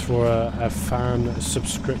notifications for a fan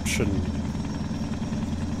subscription.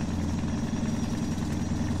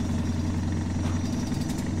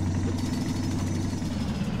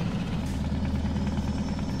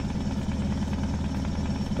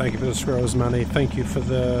 Thank you for the squirrels, Manny. Thank you for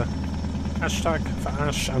the hashtag for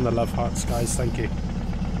Ash and the love hearts, guys. Thank you.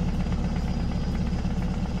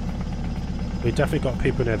 We definitely got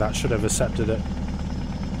people in here that should have accepted it.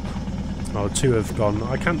 Oh, 2 have gone.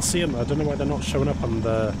 I can't see them. I don't know why they're not showing up on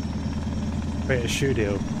the Creator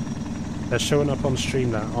Studio. They're showing up on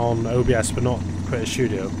Streamnet on OBS, but not Creator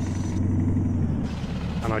Studio.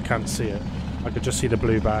 And I can't see it. I could just see the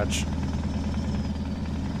blue badge.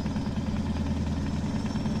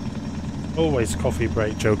 Always coffee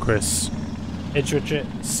break, Joe Chris. Idrigit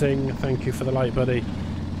Singh, thank you for the light, buddy.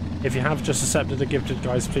 If you have just accepted a gifted,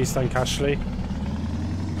 guys, please thank Ashley.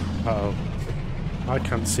 Uh-oh. I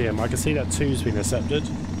can't see him. I can see that 2's been accepted.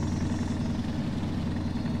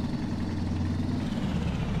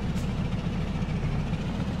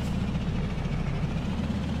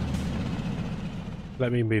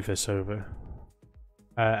 Let me move this over.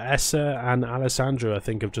 Essa and Alessandro, I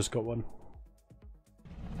think, have just got one.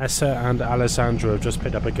 Essa and Alessandro have just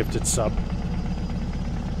picked up a gifted sub.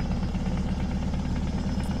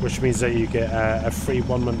 Which means that you get a free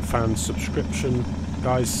 1-month fan subscription,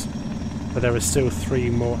 guys. But there are still 3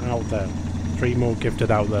 more out there. 3 more gifted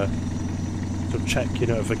out there. So check your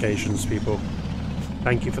notifications, people.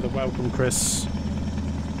 Thank you for the welcome, Chris.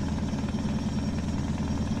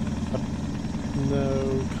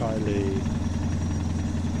 No, Kylie.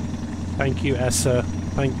 Thank you, Essa.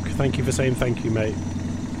 Thank you for saying thank you, mate.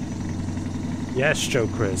 Yes, Joe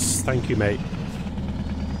Chris. Thank you, mate.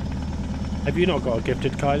 Have you not got a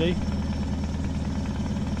gifted, Kylie?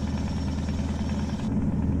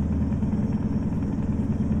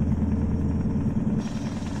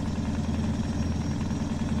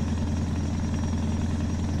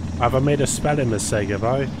 Have I made a spelling mistake, have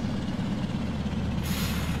I?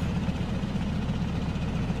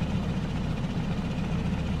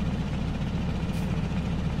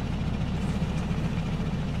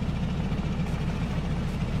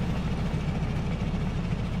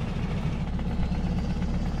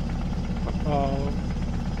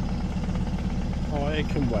 Oh, it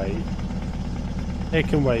can wait. It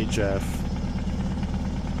can wait, Jeff.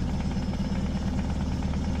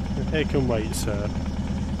 It can wait, sir.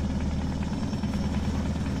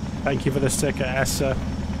 Thank you for the sticker, Essa.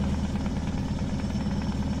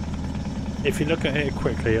 If you look at it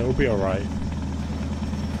quickly, it'll be alright.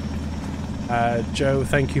 Joe,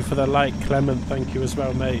 thank you for the like. Clement, thank you as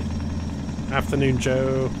well, mate. Afternoon,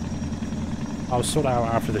 Joe. I'll sort it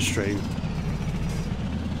out after the stream.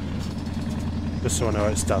 Just so I know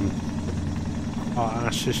it's done. Oh,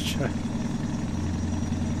 Ash's check.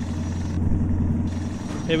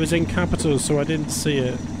 It was in capitals, so I didn't see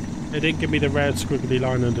it. It didn't give me the red squiggly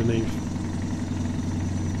line underneath.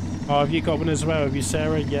 Oh, have you got one as well? Have you,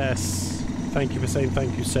 Sarah? Yes. Thank you for saying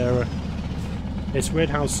thank you, Sarah. It's weird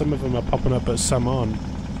how some of them are popping up but some aren't.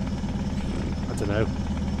 I don't know.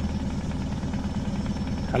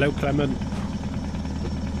 Hello, Clement.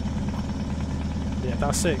 Yeah,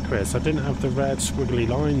 that's it, Chris. I didn't have the red squiggly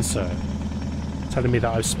line, sir. Telling me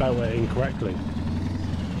that I've spelled it incorrectly.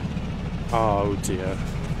 Oh, dear.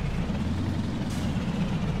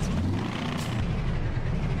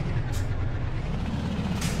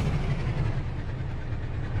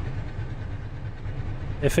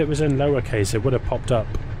 If it was in lowercase, it would have popped up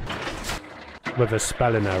with a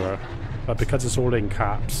spelling error, but because it's all in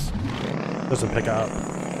caps, it doesn't pick it up.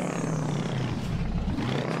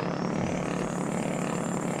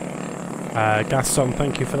 Gaston,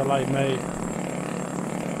 thank you for the light, mate.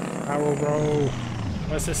 Barrel roll.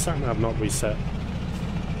 Where's this sat-nav not reset?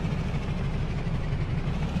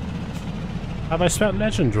 Have I spelled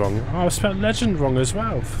legend wrong? Oh, I've spelled legend wrong as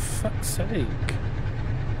well, for fuck's sake.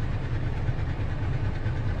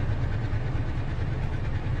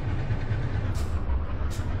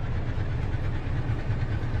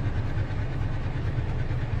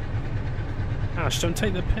 Ash, don't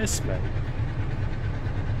take the piss, mate.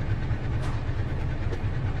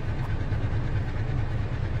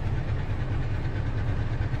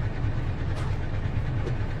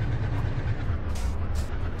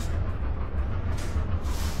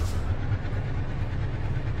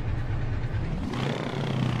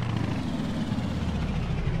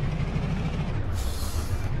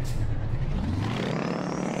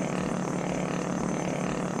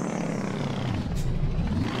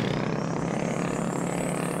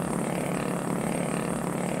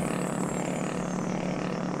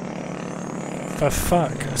 For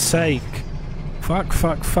fuck's sake. Fuck.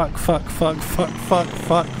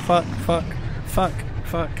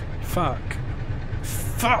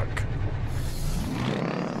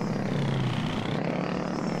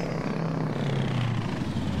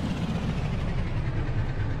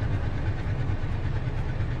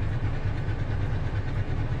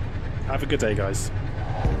 Have a good day, guys.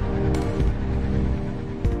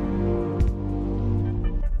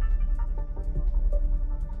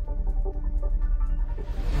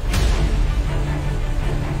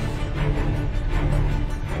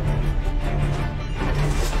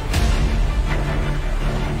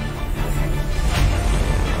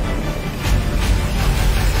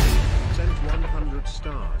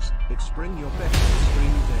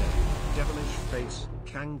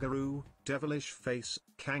 Devilish face,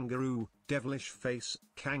 kangaroo, devilish face,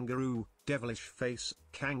 kangaroo, devilish face,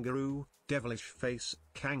 kangaroo, devilish face,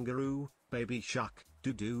 kangaroo, baby shark,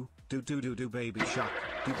 do do, baby shark,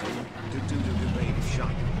 do do, baby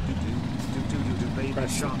shark, do do, baby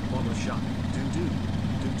shark, mama shark, do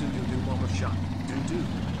mama shark, do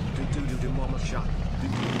mama shark, do mama shark,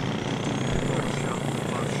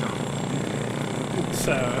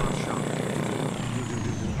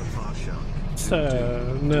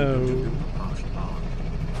 Sir, no.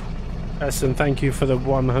 Essen, thank you for the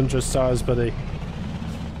 100 stars, buddy.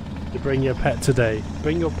 To bring your pet today.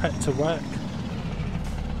 Bring your pet to work.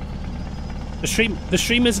 The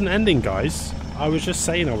stream isn't ending, guys. I was just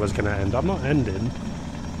saying I was going to end. I'm not ending.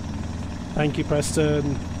 Thank you,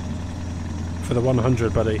 Preston, for the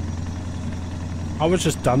 100, buddy. I was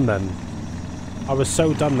just done then. I was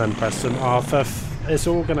so done then, Preston. Oh, it's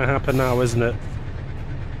all going to happen now, isn't it?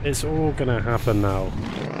 It's all gonna happen now.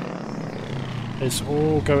 It's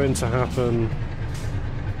all going to happen.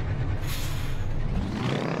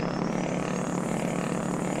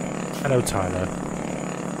 Hello, Tyler.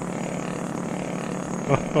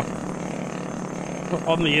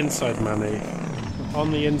 On the inside, Manny.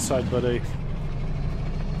 On the inside, buddy.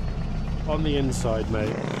 On the inside,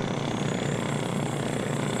 mate.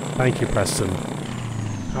 Thank you, Preston.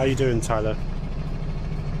 How you doing, Tyler?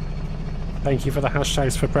 Thank you for the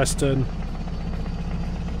hashtags for Preston.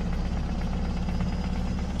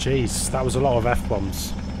 Jeez, that was a lot of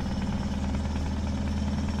F-bombs.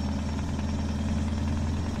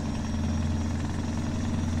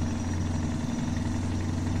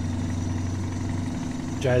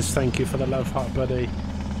 Jez, thank you for the love heart, buddy.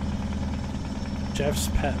 Jeff's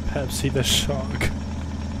pet Pepsi the Shark.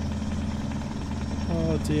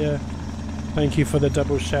 Oh dear. Thank you for the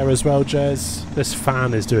double share as well, Jez. This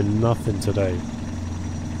fan is doing nothing today.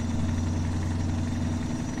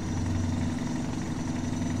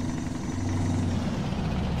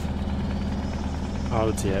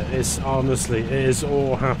 Oh dear, it's honestly, it is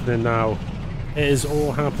all happening now. It is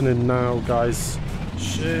all happening now, guys.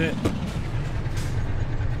 Shit.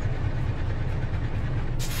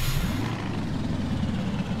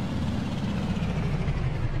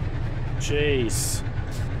 Jeez.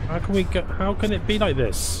 How can we go? How can it be like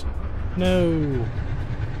this? No.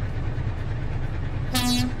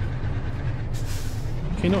 Can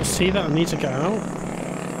you not see that? I need to get out.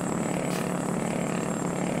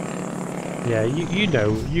 Yeah, you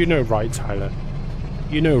know right, Tyler.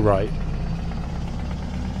 You know right.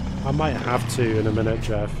 I might have to in a minute,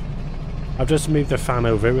 Jeff. I've just moved the fan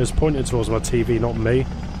over. It was pointed towards my TV, not me.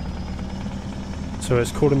 So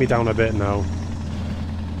it's cooling me down a bit now.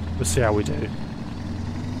 We'll see how we do.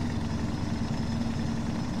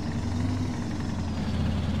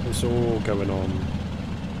 It's all going on.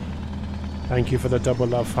 Thank you for the double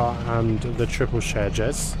love heart and the triple share,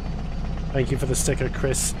 Jez. Thank you for the sticker,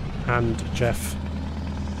 Chris and Jeff.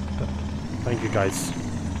 Thank you, guys.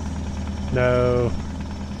 No,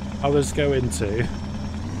 I was going to.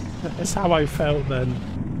 That's how I felt then.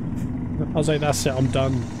 I was like, that's it, I'm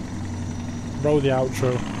done. Roll the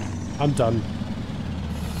outro. I'm done.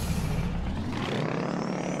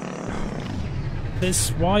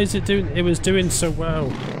 Why is it doing? It was doing so well.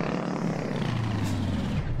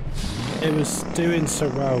 It was doing so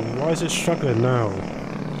well. Why is it struggling now?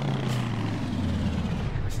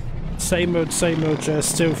 Same old,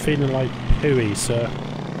 just still feeling like pooey, sir.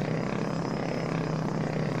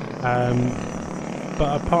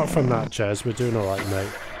 But apart from that, Jez, we're doing alright,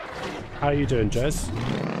 mate. How are you doing, Jez?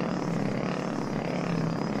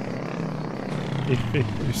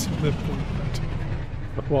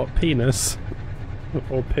 What, penis?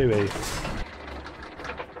 Or pooey?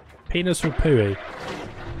 Penis or pooey?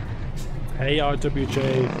 Hey,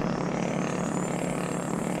 RWJ.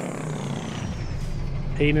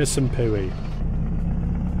 Penis and pooey.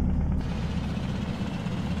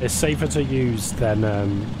 It's safer to use than,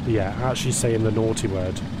 yeah, actually saying the naughty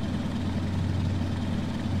word.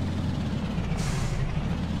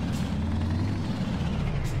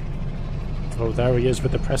 Oh, there he is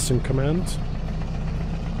with the Preston command.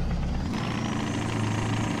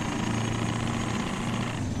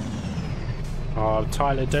 Oh,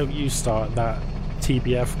 Tyler, don't you start that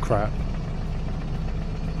TBF crap.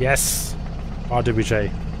 Yes,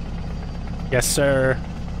 RWJ. Yes, sir.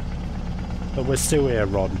 But we're still here,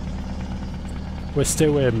 Ron. We're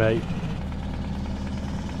still here, mate.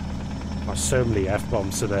 Oh, so many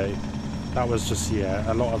F-bombs today. That was just,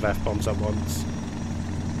 yeah, a lot of F-bombs at once.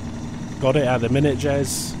 Got it at the minute,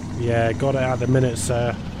 Jez. Yeah, got it at the minute,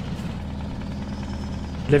 sir.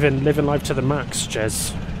 Living life to the max,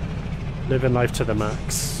 Jez. Living life to the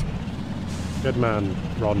max. Good man,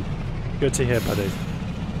 Ron. Good to hear, buddy.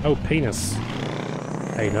 Oh, penis.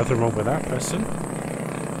 Ain't nothing wrong with that, person.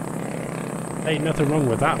 Ain't nothing wrong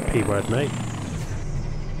with that P-word, mate.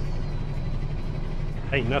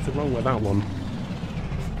 Ain't nothing wrong with that one.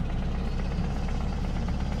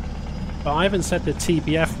 But I haven't said the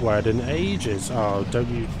TBF word in ages. Oh, don't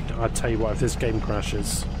you... I'll tell you what, if this game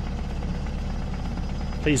crashes...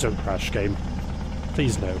 Please don't crash, game.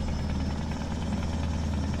 Please no.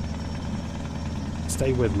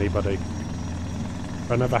 Stay with me, buddy.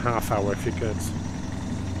 For another half hour if you could.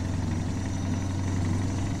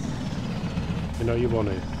 You know you want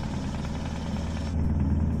to.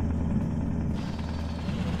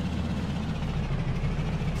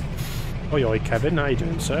 Oi oi Kevin, how you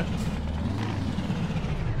doing, sir?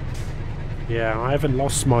 Yeah, I haven't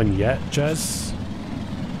lost mine yet, Jez.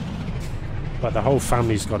 But the whole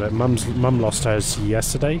family's got it. Mum lost hers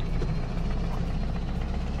yesterday.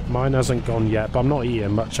 Mine hasn't gone yet, but I'm not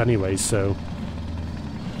eating much anyway, so...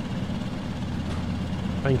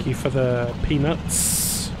 Thank you for the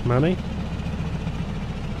peanuts, Manny.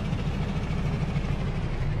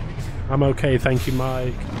 I'm okay, thank you,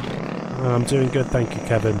 Mike. I'm doing good, thank you,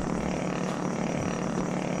 Kevin.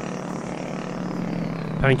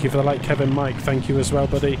 Thank you for the like, Kevin. Mike, thank you as well,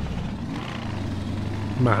 buddy.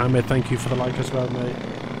 Mohammed, thank you for the like as well, mate.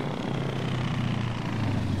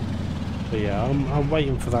 But yeah, I'm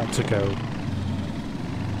waiting for that to go.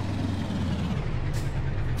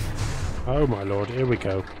 Oh my lord, here we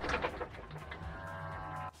go.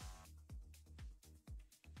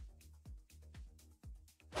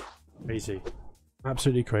 Crazy.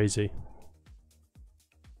 Absolutely crazy.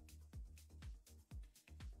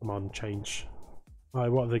 Come on, change. Alright,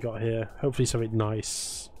 what have they got here? Hopefully something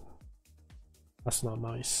nice. That's not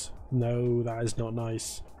nice. No, that is not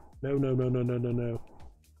nice. No, no, no, no, no, no, no.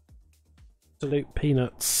 Absolute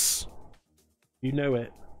peanuts. You know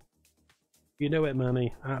it. You know it,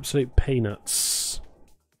 Manny. Absolute peanuts.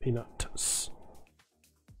 Peanuts.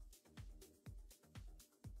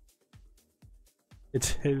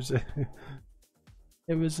 It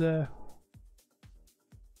was a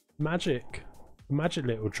magic. A magic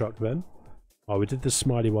little truck then. Oh, we did the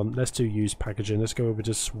smiley one. Let's do used packaging. Let's go over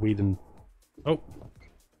to Sweden. Oh.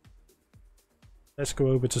 Let's go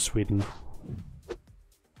over to Sweden.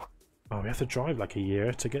 Oh, we have to drive like a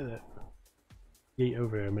year to get it. Yeet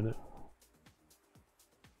over here a minute.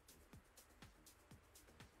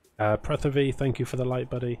 Prathavi, thank you for the light,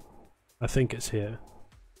 buddy. I think it's here.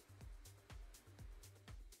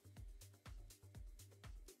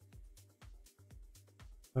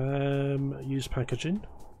 Use packaging.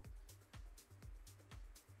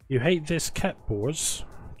 You hate this keyboard.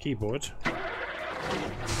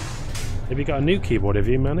 Have you got a new keyboard, have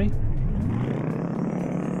you, Manny?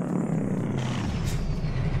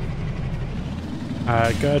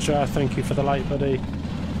 Gurja, thank you for the light, buddy.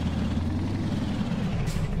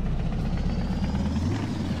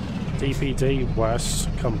 DPD, worst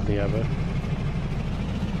company ever.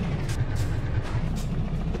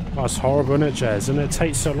 Oh, it's horrible, isn't it, Jez? And it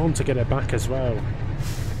takes so long to get it back as well.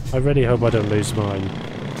 I really hope I don't lose mine.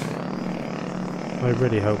 I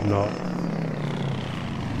really hope not.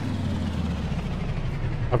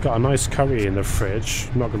 I've got a nice curry in the fridge.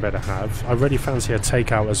 I'm not going to be able to have. I really fancy a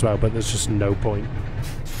takeout as well, but there's just no point.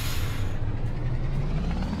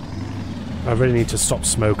 I really need to stop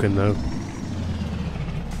smoking though.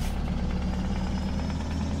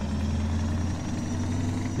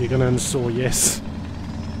 You're going to install, yes.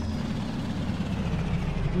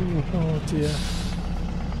 Oh dear.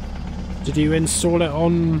 Did you install it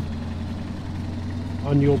on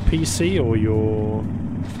your PC or your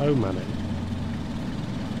phone, Manny?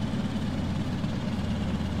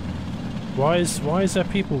 Why is there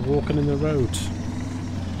people walking in the road?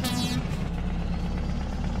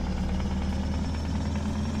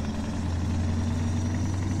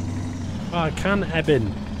 I can ebb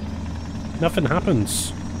in. Nothing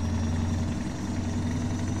happens.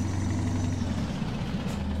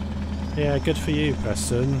 Yeah, good for you,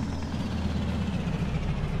 Preston.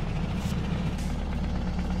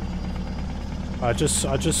 I just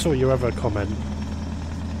saw your other comment,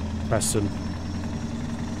 Preston.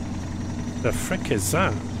 The frick is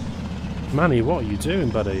that? Manny, what are you doing,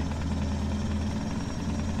 buddy?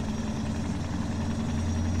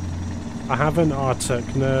 I haven't,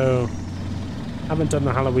 Arctic, no. Haven't done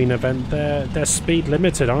the Halloween event. They're speed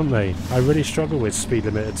limited, aren't they? I really struggle with speed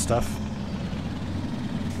limited stuff.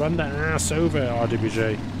 Run their ass over,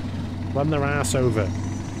 RWJ. Run their ass over.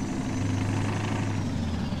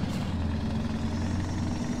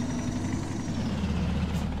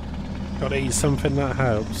 Gotta eat something that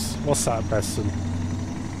helps. What's that, Preston?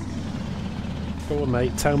 Go on,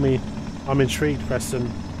 mate. Tell me. I'm intrigued, Preston.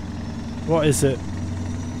 What is it?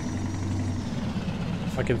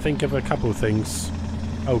 I can think of a couple things.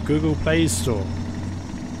 Oh, Google Play Store.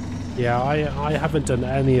 Yeah, I haven't done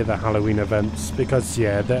any of the Halloween events because,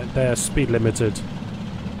 yeah, they're speed limited.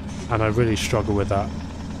 And I really struggle with that.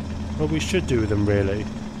 But we should do them, really,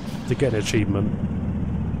 to get an achievement.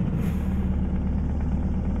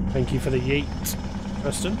 Thank you for the yeet,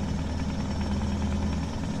 Preston.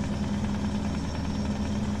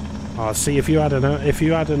 Ah, see, if you had an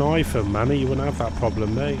iPhone, Manny, you wouldn't have that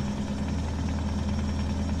problem, mate.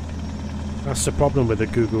 That's the problem with the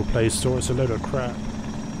Google Play Store. It's a load of crap.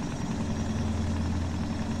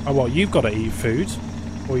 Oh, what? You've got to eat food,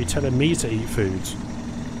 or are you telling me to eat food?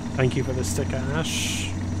 Thank you for the sticker, Ash.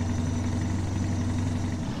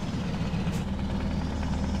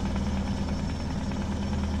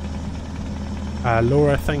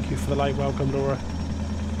 Laura, thank you for the light. Welcome, Laura.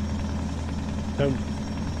 Don't...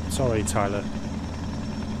 Sorry, Tyler.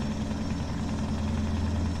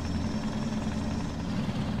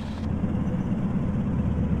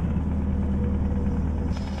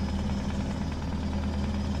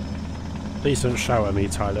 Please don't shout at me,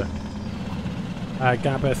 Tyler.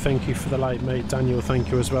 Gabba, thank you for the light, mate. Daniel, thank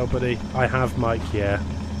you as well, buddy. I have Mike, yeah.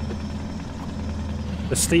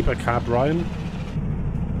 The steeper cab, Ryan.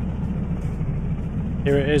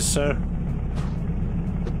 Here it is, sir.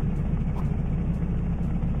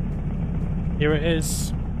 Here it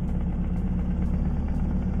is.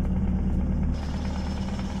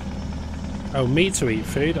 Oh, me to eat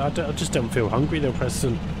food? I just don't feel hungry though,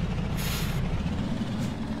 Preston.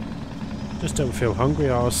 Just don't feel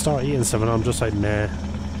hungry. I'll start eating something and I'm just like, nah.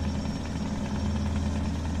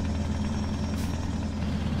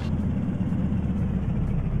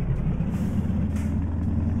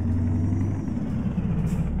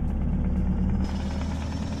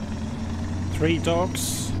 Three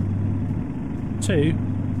dogs. Two.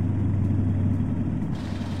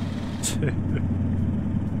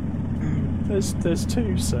 There's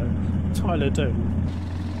two, sir. Tyler, don't.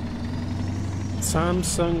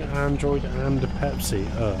 Samsung, Android, and Pepsi.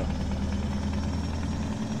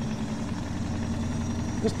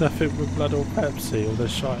 There's nothing with blood or Pepsi, or the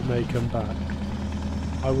shark may come back.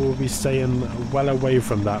 I will be staying well away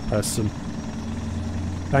from that, Preston.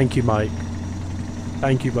 Thank you, Mike.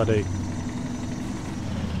 Thank you, buddy.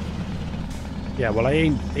 Yeah, well, I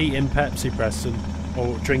ain't eating Pepsi, Preston,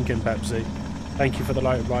 or drinking Pepsi. Thank you for the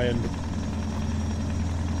light, Ryan.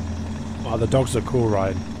 Oh, the dogs are cool,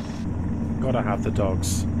 Ryan. Gotta have the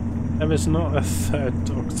dogs. There is not a third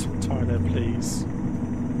dog, Tyler, please.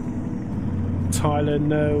 Tyler,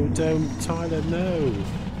 no, don't. Tyler, no.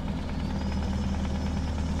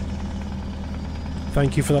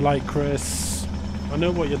 Thank you for the light, Chris. I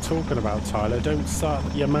know what you're talking about, Tyler. Don't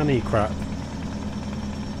start your Manny crap.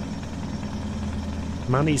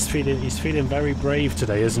 Manny's he's feeling very brave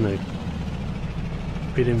today, isn't he?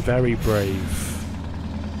 Feeling very brave.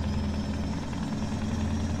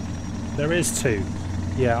 There is two.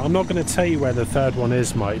 Yeah, I'm not going to tell you where the third one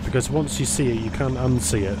is, Mike, because once you see it, you can't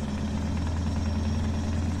unsee it.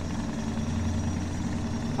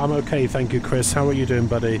 I'm okay, thank you, Chris. How are you doing,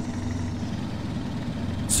 buddy?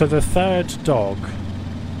 So the third dog...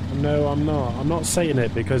 No, I'm not. I'm not saying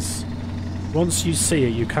it because once you see it,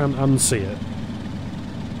 you can't unsee it.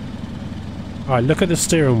 Alright, look at the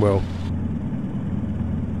steering wheel.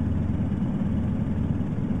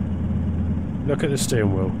 Look at the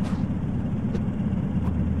steering wheel.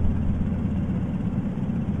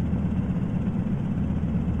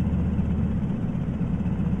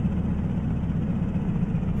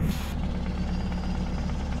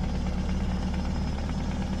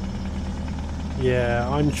 Yeah,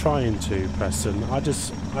 I'm trying to, Preston.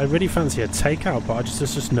 I really fancy a takeout, but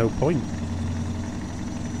there's just no point.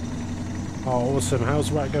 Oh, awesome. How's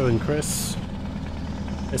that going, Chris?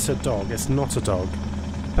 It's a dog. It's not a dog.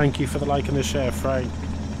 Thank you for the like and the share, Frank.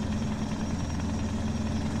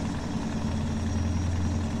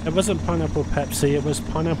 It wasn't Pineapple Pepsi, it was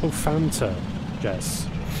Pineapple Fanta, Jess.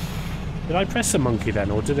 Did I press the monkey then,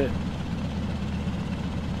 or did it...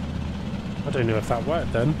 I don't know if that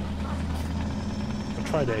worked then. I'll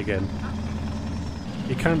try it again.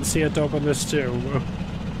 You can't see a dog on the steering wheel.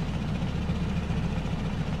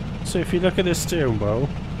 So if you look at the steering wheel,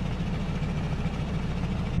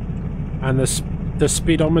 and the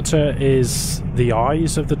speedometer is the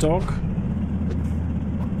eyes of the dog.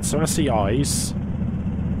 So that's the eyes.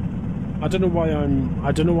 I don't know why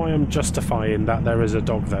I'm justifying that there is a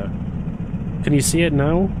dog there. Can you see it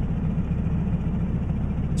now?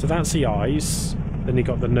 So that's the eyes, then you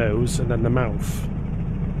got the nose, and then the mouth.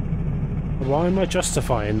 Why am I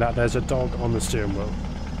justifying that there's a dog on the steering wheel?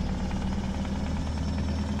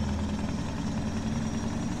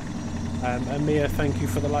 Amir, thank you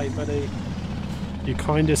for the light, buddy. You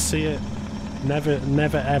kind of see it. Never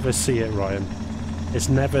ever see it, Ryan. It's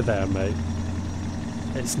never there, mate.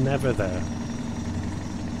 It's never there.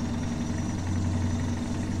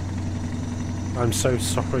 I'm so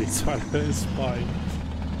sorry, Tyler. It's fine.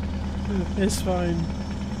 It's fine.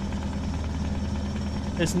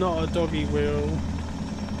 It's not a doggy wheel.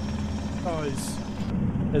 Guys,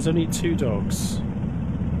 there's only two dogs.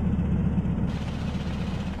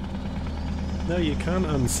 No, you can't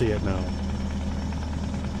unsee it now.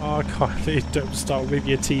 Oh, Kylie, don't start with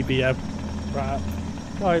your TBM rap.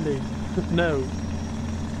 Kylie, no.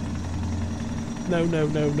 No, no,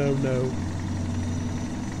 no, no, no.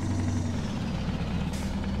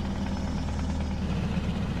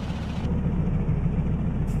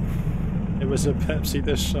 It was a Pepsi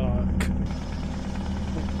the Shark.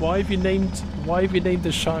 Why have you named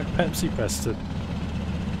the shark Pepsi, Preston?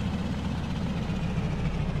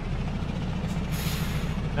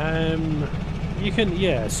 You can,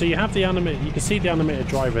 yeah, so you have the you can see the animated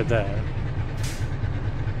driver there.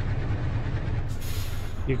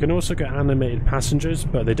 You can also get animated passengers,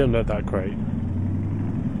 but they don't look that great.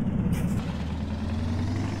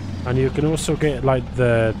 And you can also get like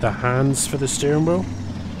the hands for the steering wheel.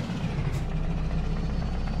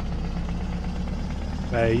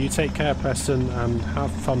 You take care, Preston, and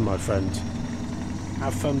have fun, my friend.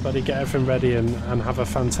 Have fun, buddy. Get everything ready and have a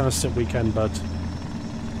fantastic weekend, bud.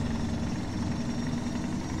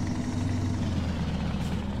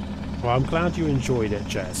 Well, I'm glad you enjoyed it,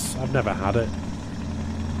 Jess. I've never had it.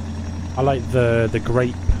 I like the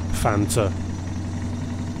grape Fanta.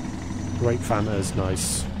 Grape Fanta is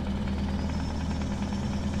nice.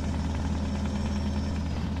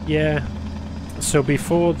 Yeah. So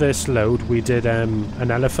before this load, we did an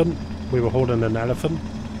elephant. We were holding an elephant.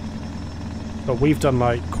 But we've done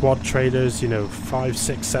like quad trailers, you know, 5,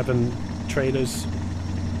 6, 7 trailers.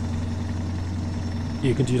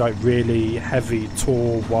 You can do like really heavy,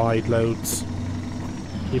 tall, wide loads.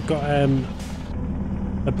 You've got a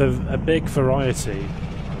big variety.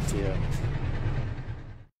 Oh dear.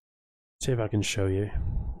 See if I can show you.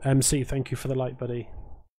 MC, thank you for the like, buddy.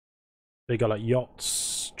 They got like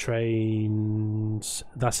yachts, trains.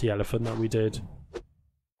 That's the elephant that we did.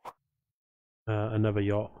 Another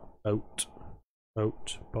yacht,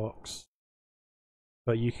 boat, box.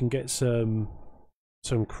 But you can get some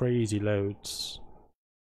crazy loads.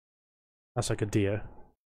 That's like a deer.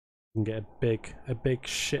 You can get a big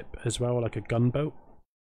ship as well, like a gunboat.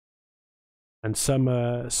 And some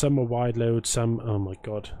are wide loads, some, oh my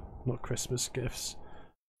god, not Christmas gifts.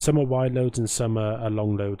 Some are wide loads and some are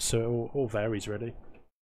long loads, so it all varies really.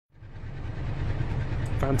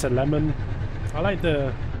 Fanta lemon. I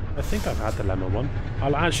think I've had the lemon one.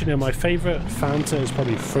 I'll actually know my favourite Fanta is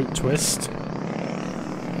probably Fruit Twist.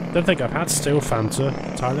 Don't think I've had Still Fanta,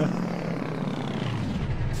 Tyler.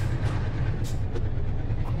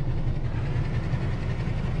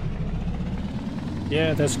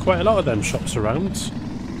 Yeah, there's quite a lot of them shops around.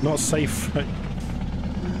 Not safe, right?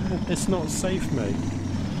 It's not safe, mate.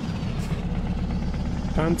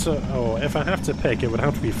 Fanta, oh, if I have to pick, it would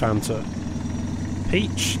have to be Fanta.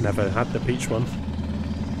 Peach, never had the peach one.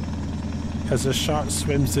 Because the shark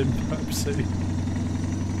swims in Pepsi.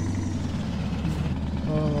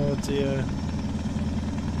 Oh dear.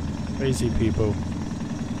 Crazy people.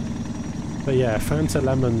 But yeah, Fanta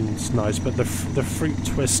Lemon's nice, but the Fruit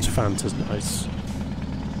Twist Fanta's nice.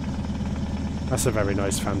 That's a very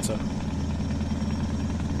nice Fanta.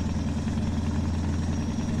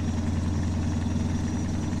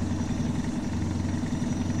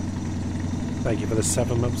 Thank you for the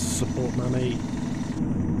 7 months of support, Manny.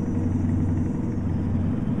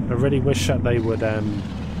 I really wish that they would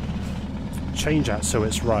change that so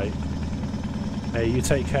it's right. Hey, you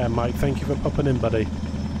take care, Mike. Thank you for popping in, buddy.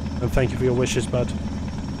 And thank you for your wishes, bud.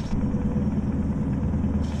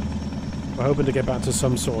 We're hoping to get back to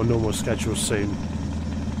some sort of normal schedule soon.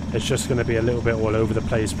 It's just going to be a little bit all over the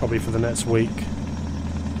place probably for the next week.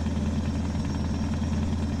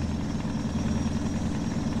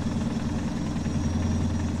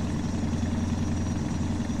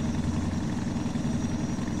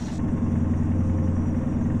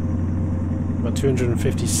 About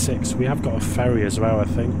 256. We have got a ferry as well, I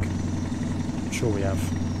think. I'm sure we have.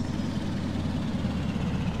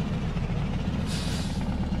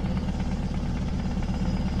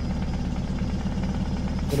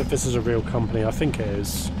 I wonder if this is a real company. I think it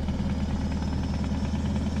is.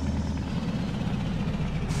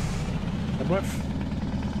 Edworth?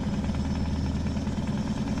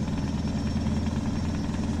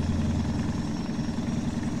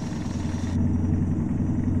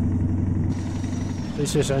 At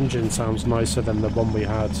least this engine sounds nicer than the one we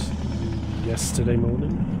had yesterday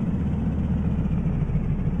morning.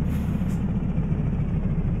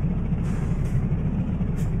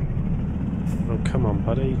 Come on,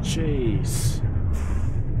 buddy. Jeez.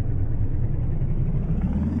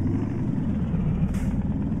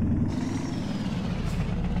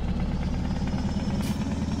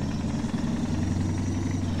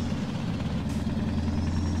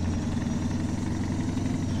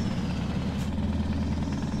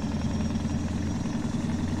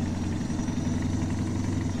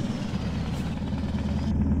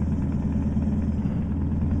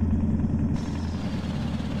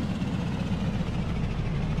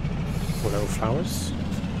 Little flowers.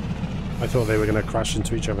 I thought they were going to crash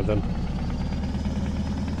into each other then.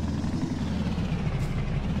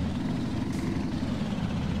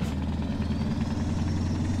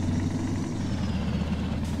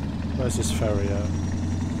 Where's this ferry at?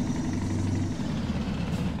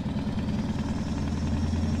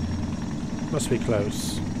 Must be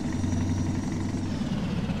close.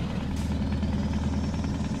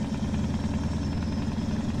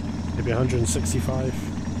 Maybe 165.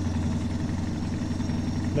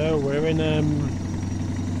 No, we're in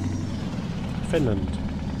Finland.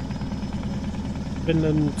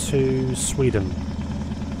 Finland to Sweden.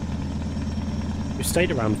 We stayed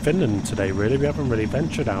around Finland today, really. We haven't really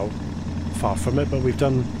ventured out far from it, but we've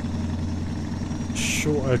done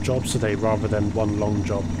shorter jobs today rather than one long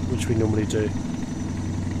job, which we normally do.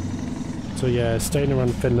 So yeah, staying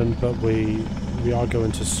around Finland, but we are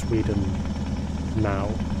going to Sweden now.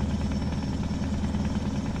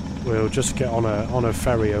 We'll just get on a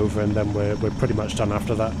ferry over, and then we're pretty much done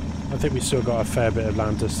after that. I think we still got a fair bit of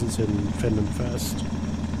land distance in Finland first.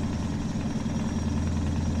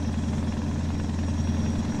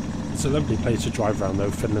 It's a lovely place to drive around though,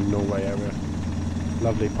 Finland-Norway area.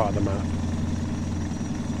 Lovely part of the map.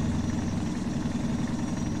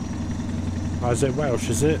 Oh, is it Welsh,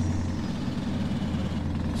 is it?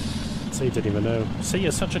 So you didn't even know. See,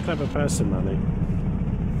 you're such a clever person, Manny.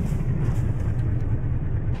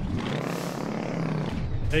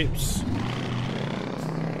 Oops.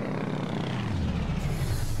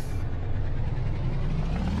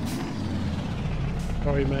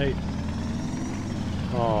 Sorry, mate.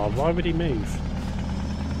 Oh, why would he move?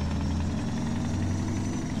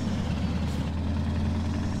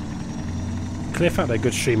 Cliff had a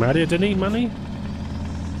good stream earlier, didn't he, Manny?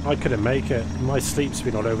 I couldn't make it. My sleep's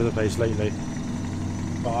been all over the place lately.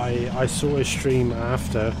 But I saw his stream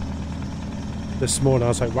after this morning. I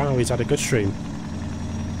was like, wow, he's had a good stream.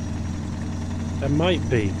 There might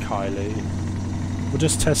be, Kylie. We're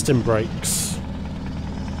just testing brakes.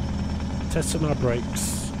 Testing our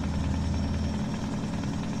brakes.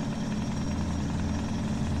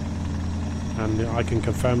 And I can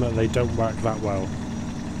confirm that they don't work that well.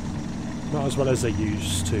 Not as well as they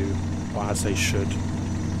used to, or as they should.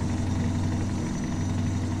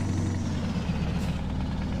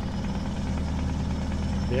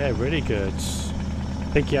 Yeah, really good.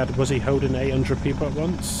 I think was he holding 800 people at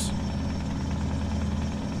once?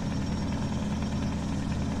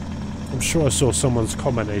 I'm sure I saw someone's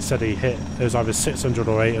comment. They said he hit. It was either 600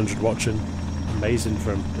 or 800 watching. Amazing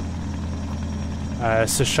for him.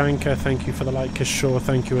 Sashanka, thank you for the like. Kishore,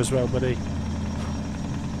 thank you as well, buddy.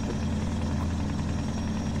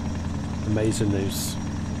 Amazing news.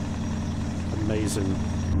 Amazing.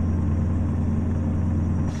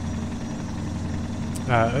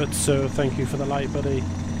 Utsu, thank you for the like, buddy.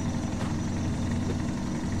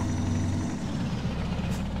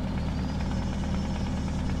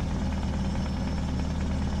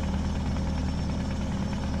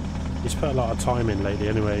 He's put a lot of time in lately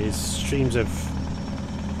anyway. His streams have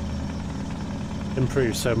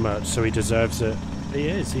improved so much, so he deserves it. He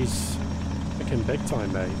is. He's fucking big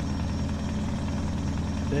time, mate.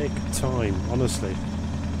 Big time, honestly.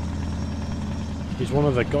 He's one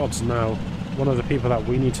of the gods now. One of the people that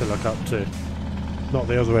we need to look up to. Not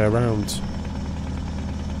the other way around.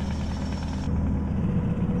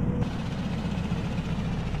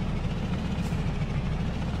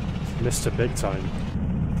 Mr. Big Time.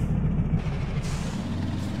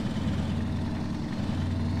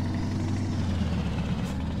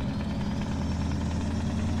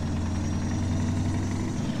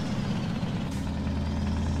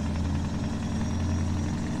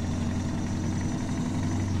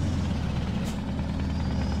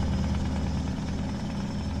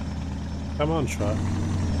 Come on, truck.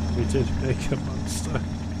 We did make a monster.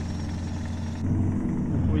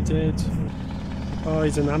 We did. Oh,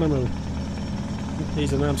 he's an animal.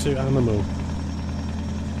 He's an absolute animal.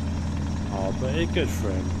 Oh, but it's good for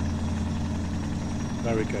him.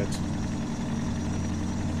 Very good.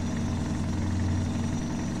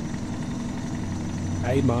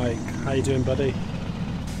 Hey, Mike. How you doing, buddy?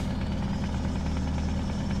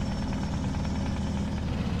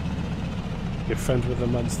 Your friend with the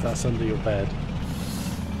monster that's under your bed.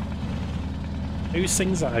 Who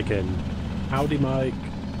sings that again? Howdy, Mike.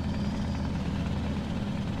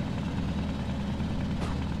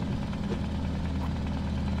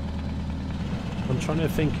 I'm trying to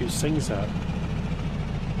think who sings that.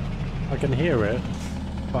 I can hear it,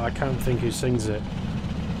 but I can't think who sings it.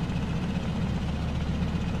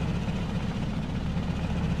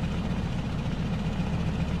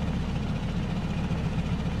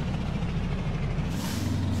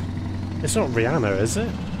 It's not Rihanna, is it?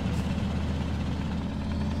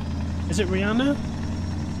 Is it Rihanna?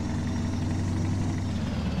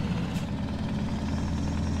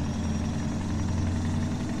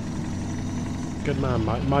 Good man,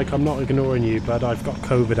 Mike. Mike, I'm not ignoring you, but I've got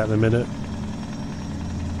COVID at the minute.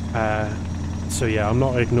 So yeah, I'm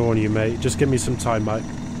not ignoring you, mate. Just give me some time, Mike.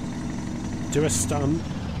 Do a stunt.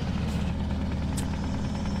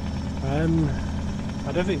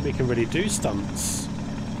 I don't think we can really do stunts.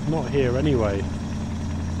 Not here anyway.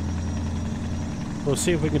 We'll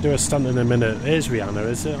see if we can do a stunt in a minute. Here's Rihanna,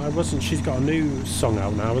 is it? She's got a new song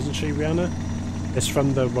out now, isn't she, Rihanna? It's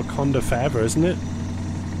from the Wakanda Forever, isn't it?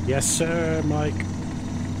 Yes, sir, Mike.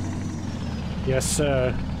 Yes,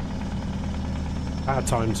 sir. Bad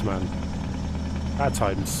times, man. Bad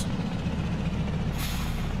times.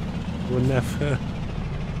 We'll never...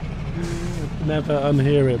 never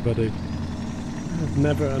unhear it, buddy.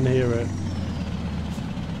 Never unhear it.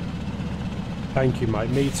 Thank you, Mike.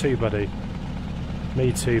 Me too, buddy.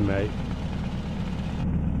 Me too, mate.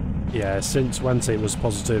 Yeah, since Wednesday it was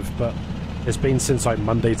positive, but it's been since like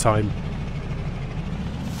Monday time.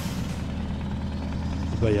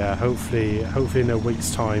 But yeah, hopefully in a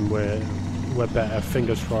week's time we're better.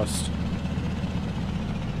 Fingers crossed.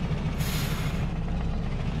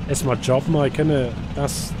 It's my job, Mike, isn't it?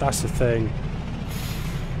 That's the thing.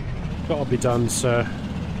 Gotta be done, sir.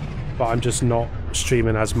 But I'm just not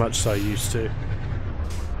streaming as much as I used to.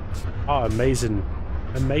 Oh, amazing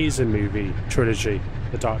movie trilogy,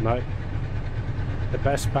 The Dark Knight. The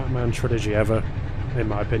best Batman trilogy ever, in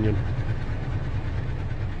my opinion.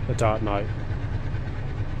 The Dark Knight.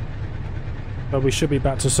 But we should be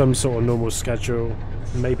back to some sort of normal schedule.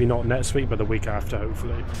 Maybe not next week, but the week after,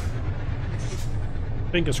 hopefully.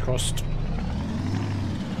 Fingers crossed.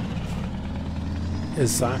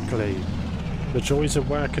 Exactly. The joys of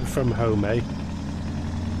working from home, eh?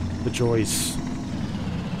 The joys.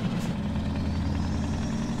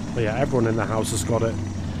 But yeah, everyone in the house has got it,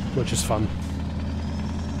 which is fun.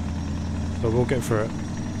 But we'll get through it.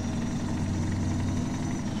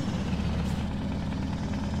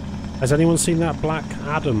 Has anyone seen that Black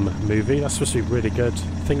Adam movie? That's supposed to be really good.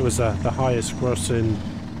 I think it was the highest grossing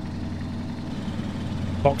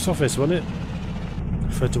box office, wasn't it?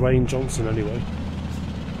 For Dwayne Johnson, anyway.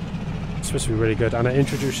 It's supposed to be really good. And it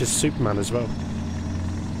introduces Superman as well,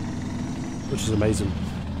 which is amazing.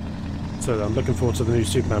 So I'm looking forward to the new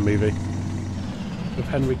Superman movie with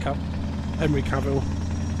Henry Cavill.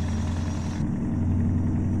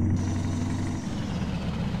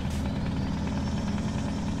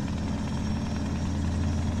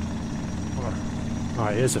 Oh,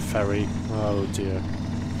 here's a ferry. Oh dear.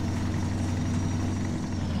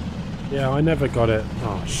 Yeah, I never got it.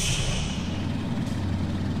 Oh,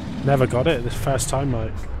 never got it this first time,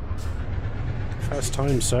 Mike. First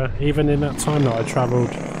time, sir. Even in that time that I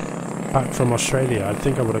travelled back from Australia, I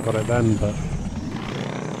think I would have got it then, but...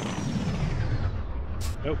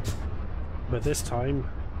 Nope. But this time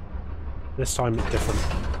it's different.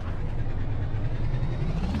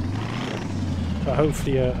 But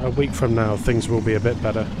hopefully a week from now things will be a bit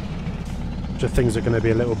better. Just things are going to be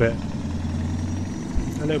a little bit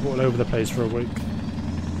all over the place for a week.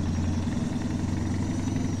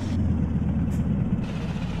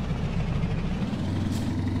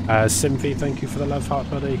 Simfi, thank you for the love heart,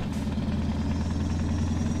 buddy.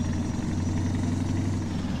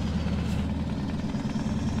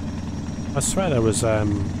 I swear there was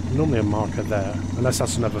normally a marker there, unless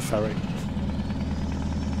that's another ferry.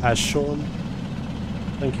 Sean,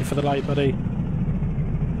 thank you for the light, buddy.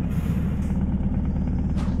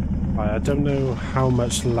 I don't know how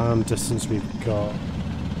much land distance we've got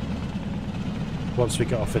once we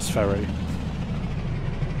get off this ferry.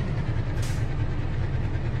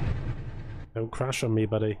 Don't crash on me,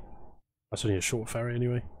 buddy. That's only a short ferry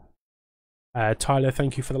anyway. Tyler,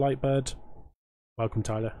 thank you for the light, bird. Welcome,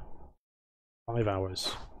 Tyler. 5 hours.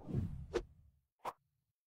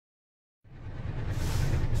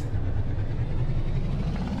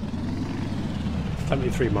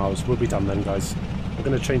 $73 miles. We'll be done then, guys. We're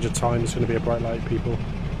going to change the time. It's going to be a bright light, people.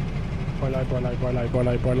 Bright light, bright light, bright light, bright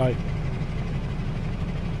light, bright light.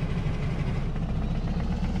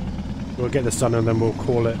 We'll get this done and then we'll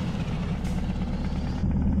call it.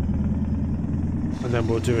 And then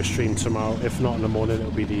we'll do a stream tomorrow. If not in the morning,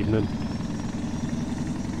 it'll be the evening.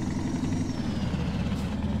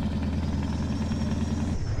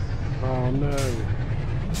 Oh no.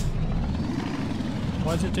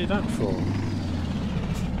 Why did it do that for?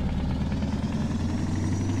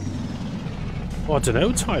 Oh, I don't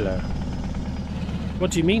know, Tyler.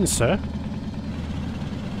 What do you mean, sir?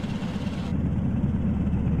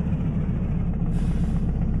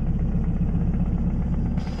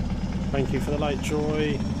 Thank you for the light,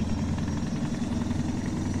 Joy.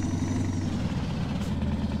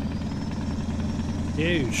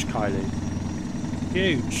 Huge, Kylie.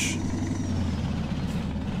 Huge.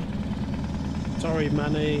 Sorry,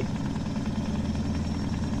 Manny.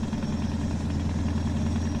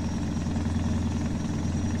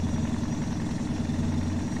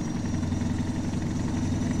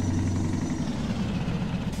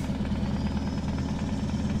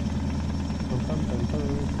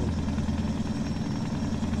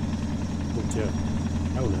 Oh dear.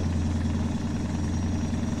 Oh no.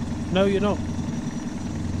 No, you're not.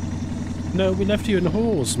 No, we left you in the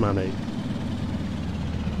halls, Manny.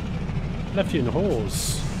 Left you in the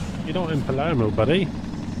halls. You're not in Palermo, buddy.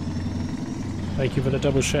 Thank you for the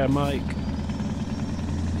double share, Mike.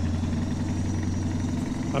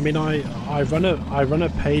 I mean, I run a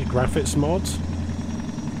paid graphics mod,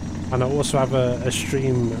 and I also have a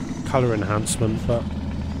stream color enhancement. But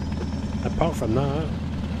apart from that,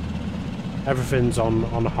 everything's on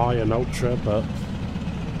high and ultra. But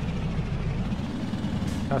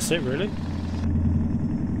that's it, really.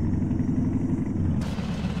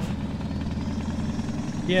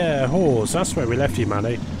 Yeah, Halls, that's where we left you,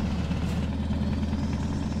 Manny.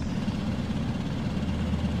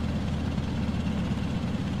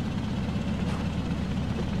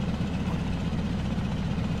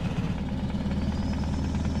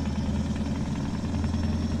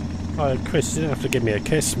 Oh, Chris, you didn't have to give me a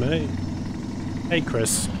kiss, mate. Hey,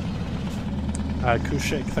 Chris.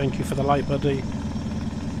 Kushik, thank you for the light, buddy.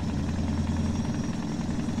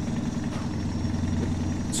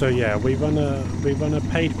 So yeah, we run a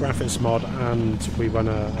paid graphics mod and we run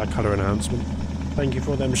a color enhancement. Thank you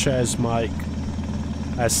for them shares, Mike.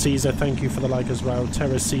 Caesar, thank you for the like as well.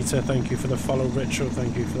 Teresita, thank you for the follow. Ritual,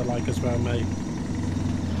 thank you for the like as well, mate.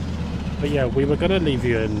 But yeah, we were gonna leave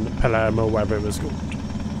you in Palermo, wherever it was called,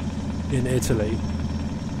 in Italy.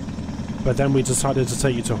 But then we decided to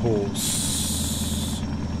take you to Halls.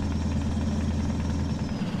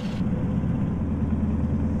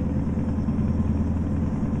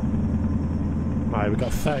 We've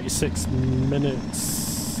got 36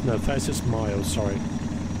 minutes, no, 36 miles, sorry.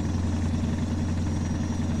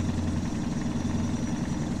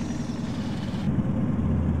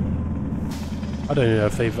 I don't know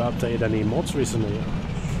if they've updated any mods recently.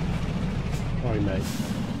 Sorry, mate.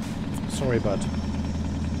 Sorry, bud.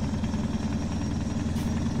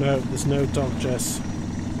 No, there's no dog, Jess.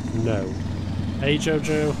 No. Hey,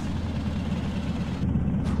 Jojo.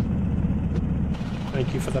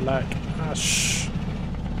 Thank you for the like. Ah, shh.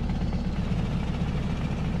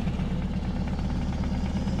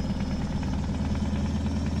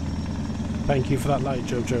 Thank you for that light,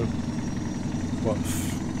 Jojo. What?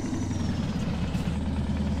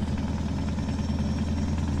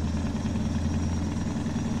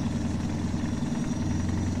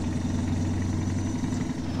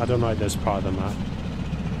 I don't like this part of the map.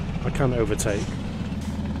 I can't overtake.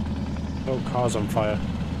 Oh, car's on fire.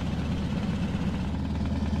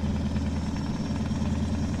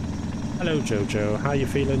 Hello, Jojo. How you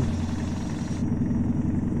feeling?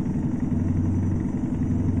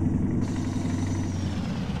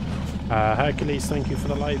 Hercules, thank you for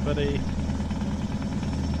the light, buddy.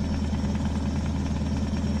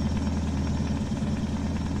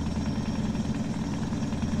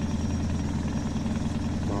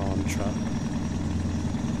 Come on, truck.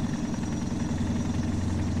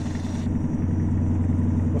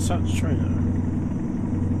 What's that trailer?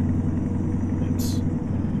 It's...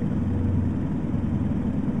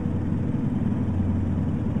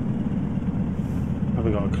 I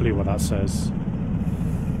haven't got a clue what that says.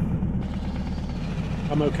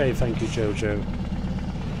 I'm okay, thank you, Jojo.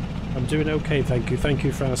 I'm doing okay, thank you. Thank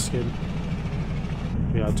you for asking.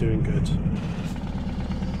 We are doing good.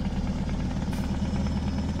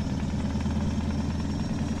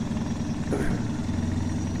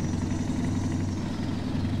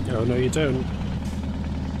 Oh, no, you don't.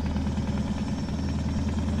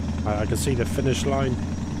 I can see the finish line.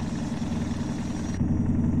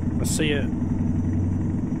 I see it.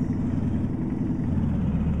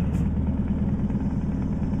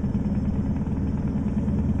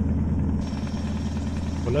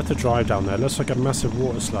 We'll let the drive down there. It looks like a massive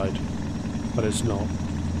water slide, but it's not.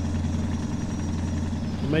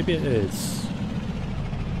 Or maybe it is.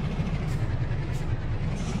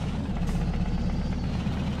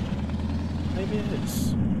 Maybe it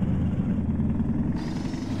is.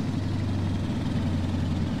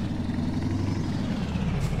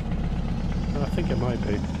 I think it might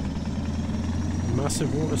be. A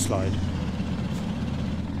massive water slide.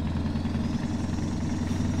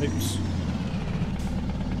 Oops.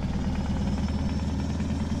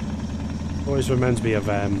 Always reminds me of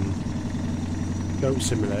Goat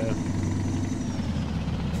Simulator.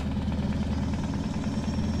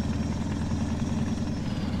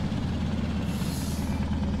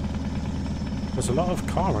 There's a lot of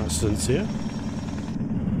car accidents here.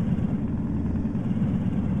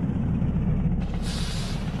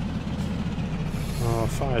 Oh,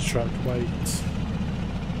 fire truck, wait.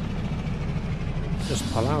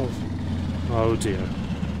 Just pull out. Oh dear.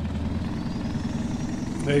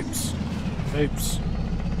 Oops. Oops.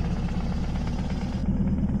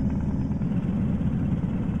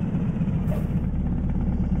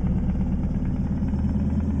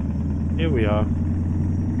 Here we are.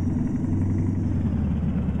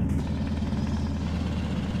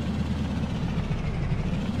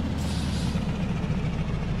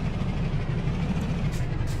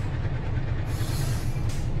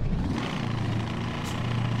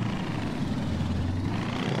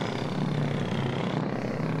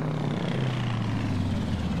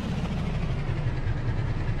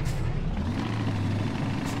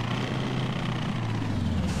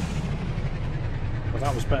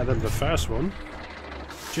 That was better than the first one.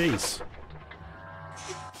 Jeez.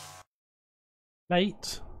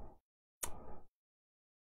 Late.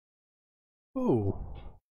 Oh.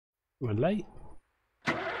 We're late.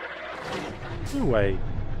 No way.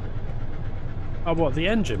 Oh, what, the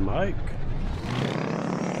engine, Mike?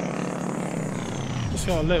 It's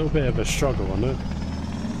got a little bit of a struggle on it.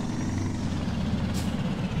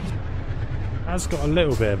 Has got a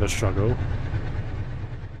little bit of a struggle.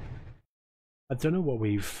 I don't know what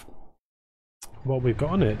we've got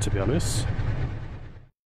on it, to be honest.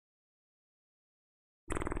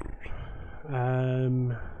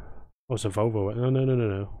 Oh, it's a Volvo.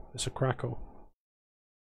 No. It's a Crackle.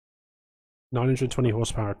 920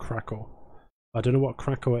 horsepower Crackle. I don't know what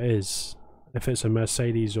Crackle it is. If it's a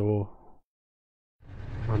Mercedes or...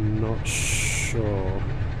 I'm not sure.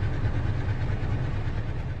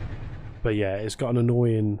 But yeah, it's got an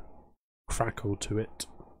annoying crackle to it,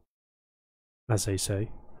 as they say.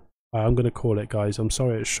 I'm going to call it, guys. I'm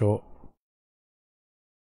sorry it's short,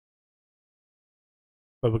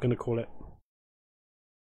 but we're going to call it.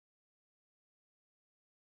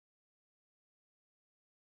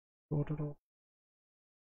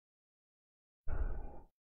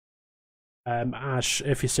 Ash,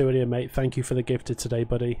 if you're still here, mate, thank you for the gifted today,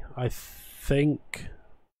 buddy. I think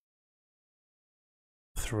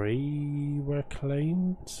 3 were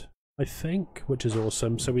claimed, I think, which is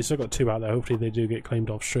awesome. So we still got 2 out there. Hopefully they do get claimed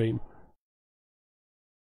off stream.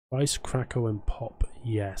 Rice, Crackle and Pop,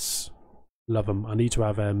 yes, love them. I need to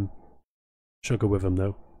have sugar with them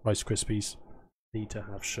though. Rice Krispies need to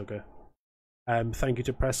have sugar. Thank you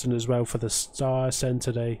to Preston as well for the star sent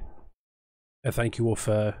today. Thank you all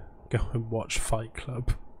for going and watch Fight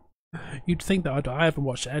Club. You'd think that I haven't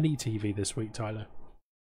watched any TV this week, Tyler.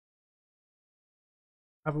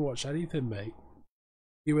 I haven't watched anything, mate.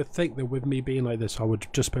 You would think that with me being like this, I would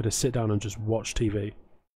just be able to sit down and just watch TV.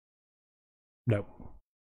 No.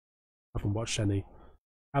 I haven't watched any.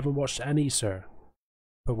 I haven't watched any, sir.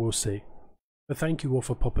 But we'll see. But thank you all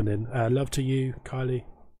for popping in. Love to you, Kylie.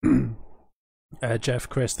 Jeff,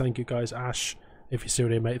 Chris, thank you guys. Ash, if you're still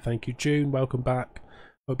here, mate, thank you. June, welcome back.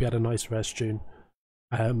 Hope you had a nice rest, June.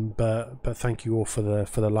 But thank you all for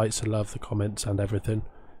the lights and love, the comments and everything.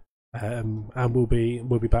 And we'll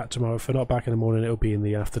be back tomorrow. If we're not back in the morning, it'll be in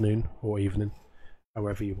the afternoon or evening,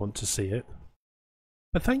 however you want to see it.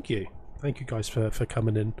 But thank you guys for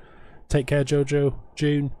coming in. Take care, Jojo,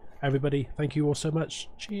 June, everybody. Thank you all so much.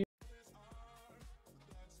 Cheers.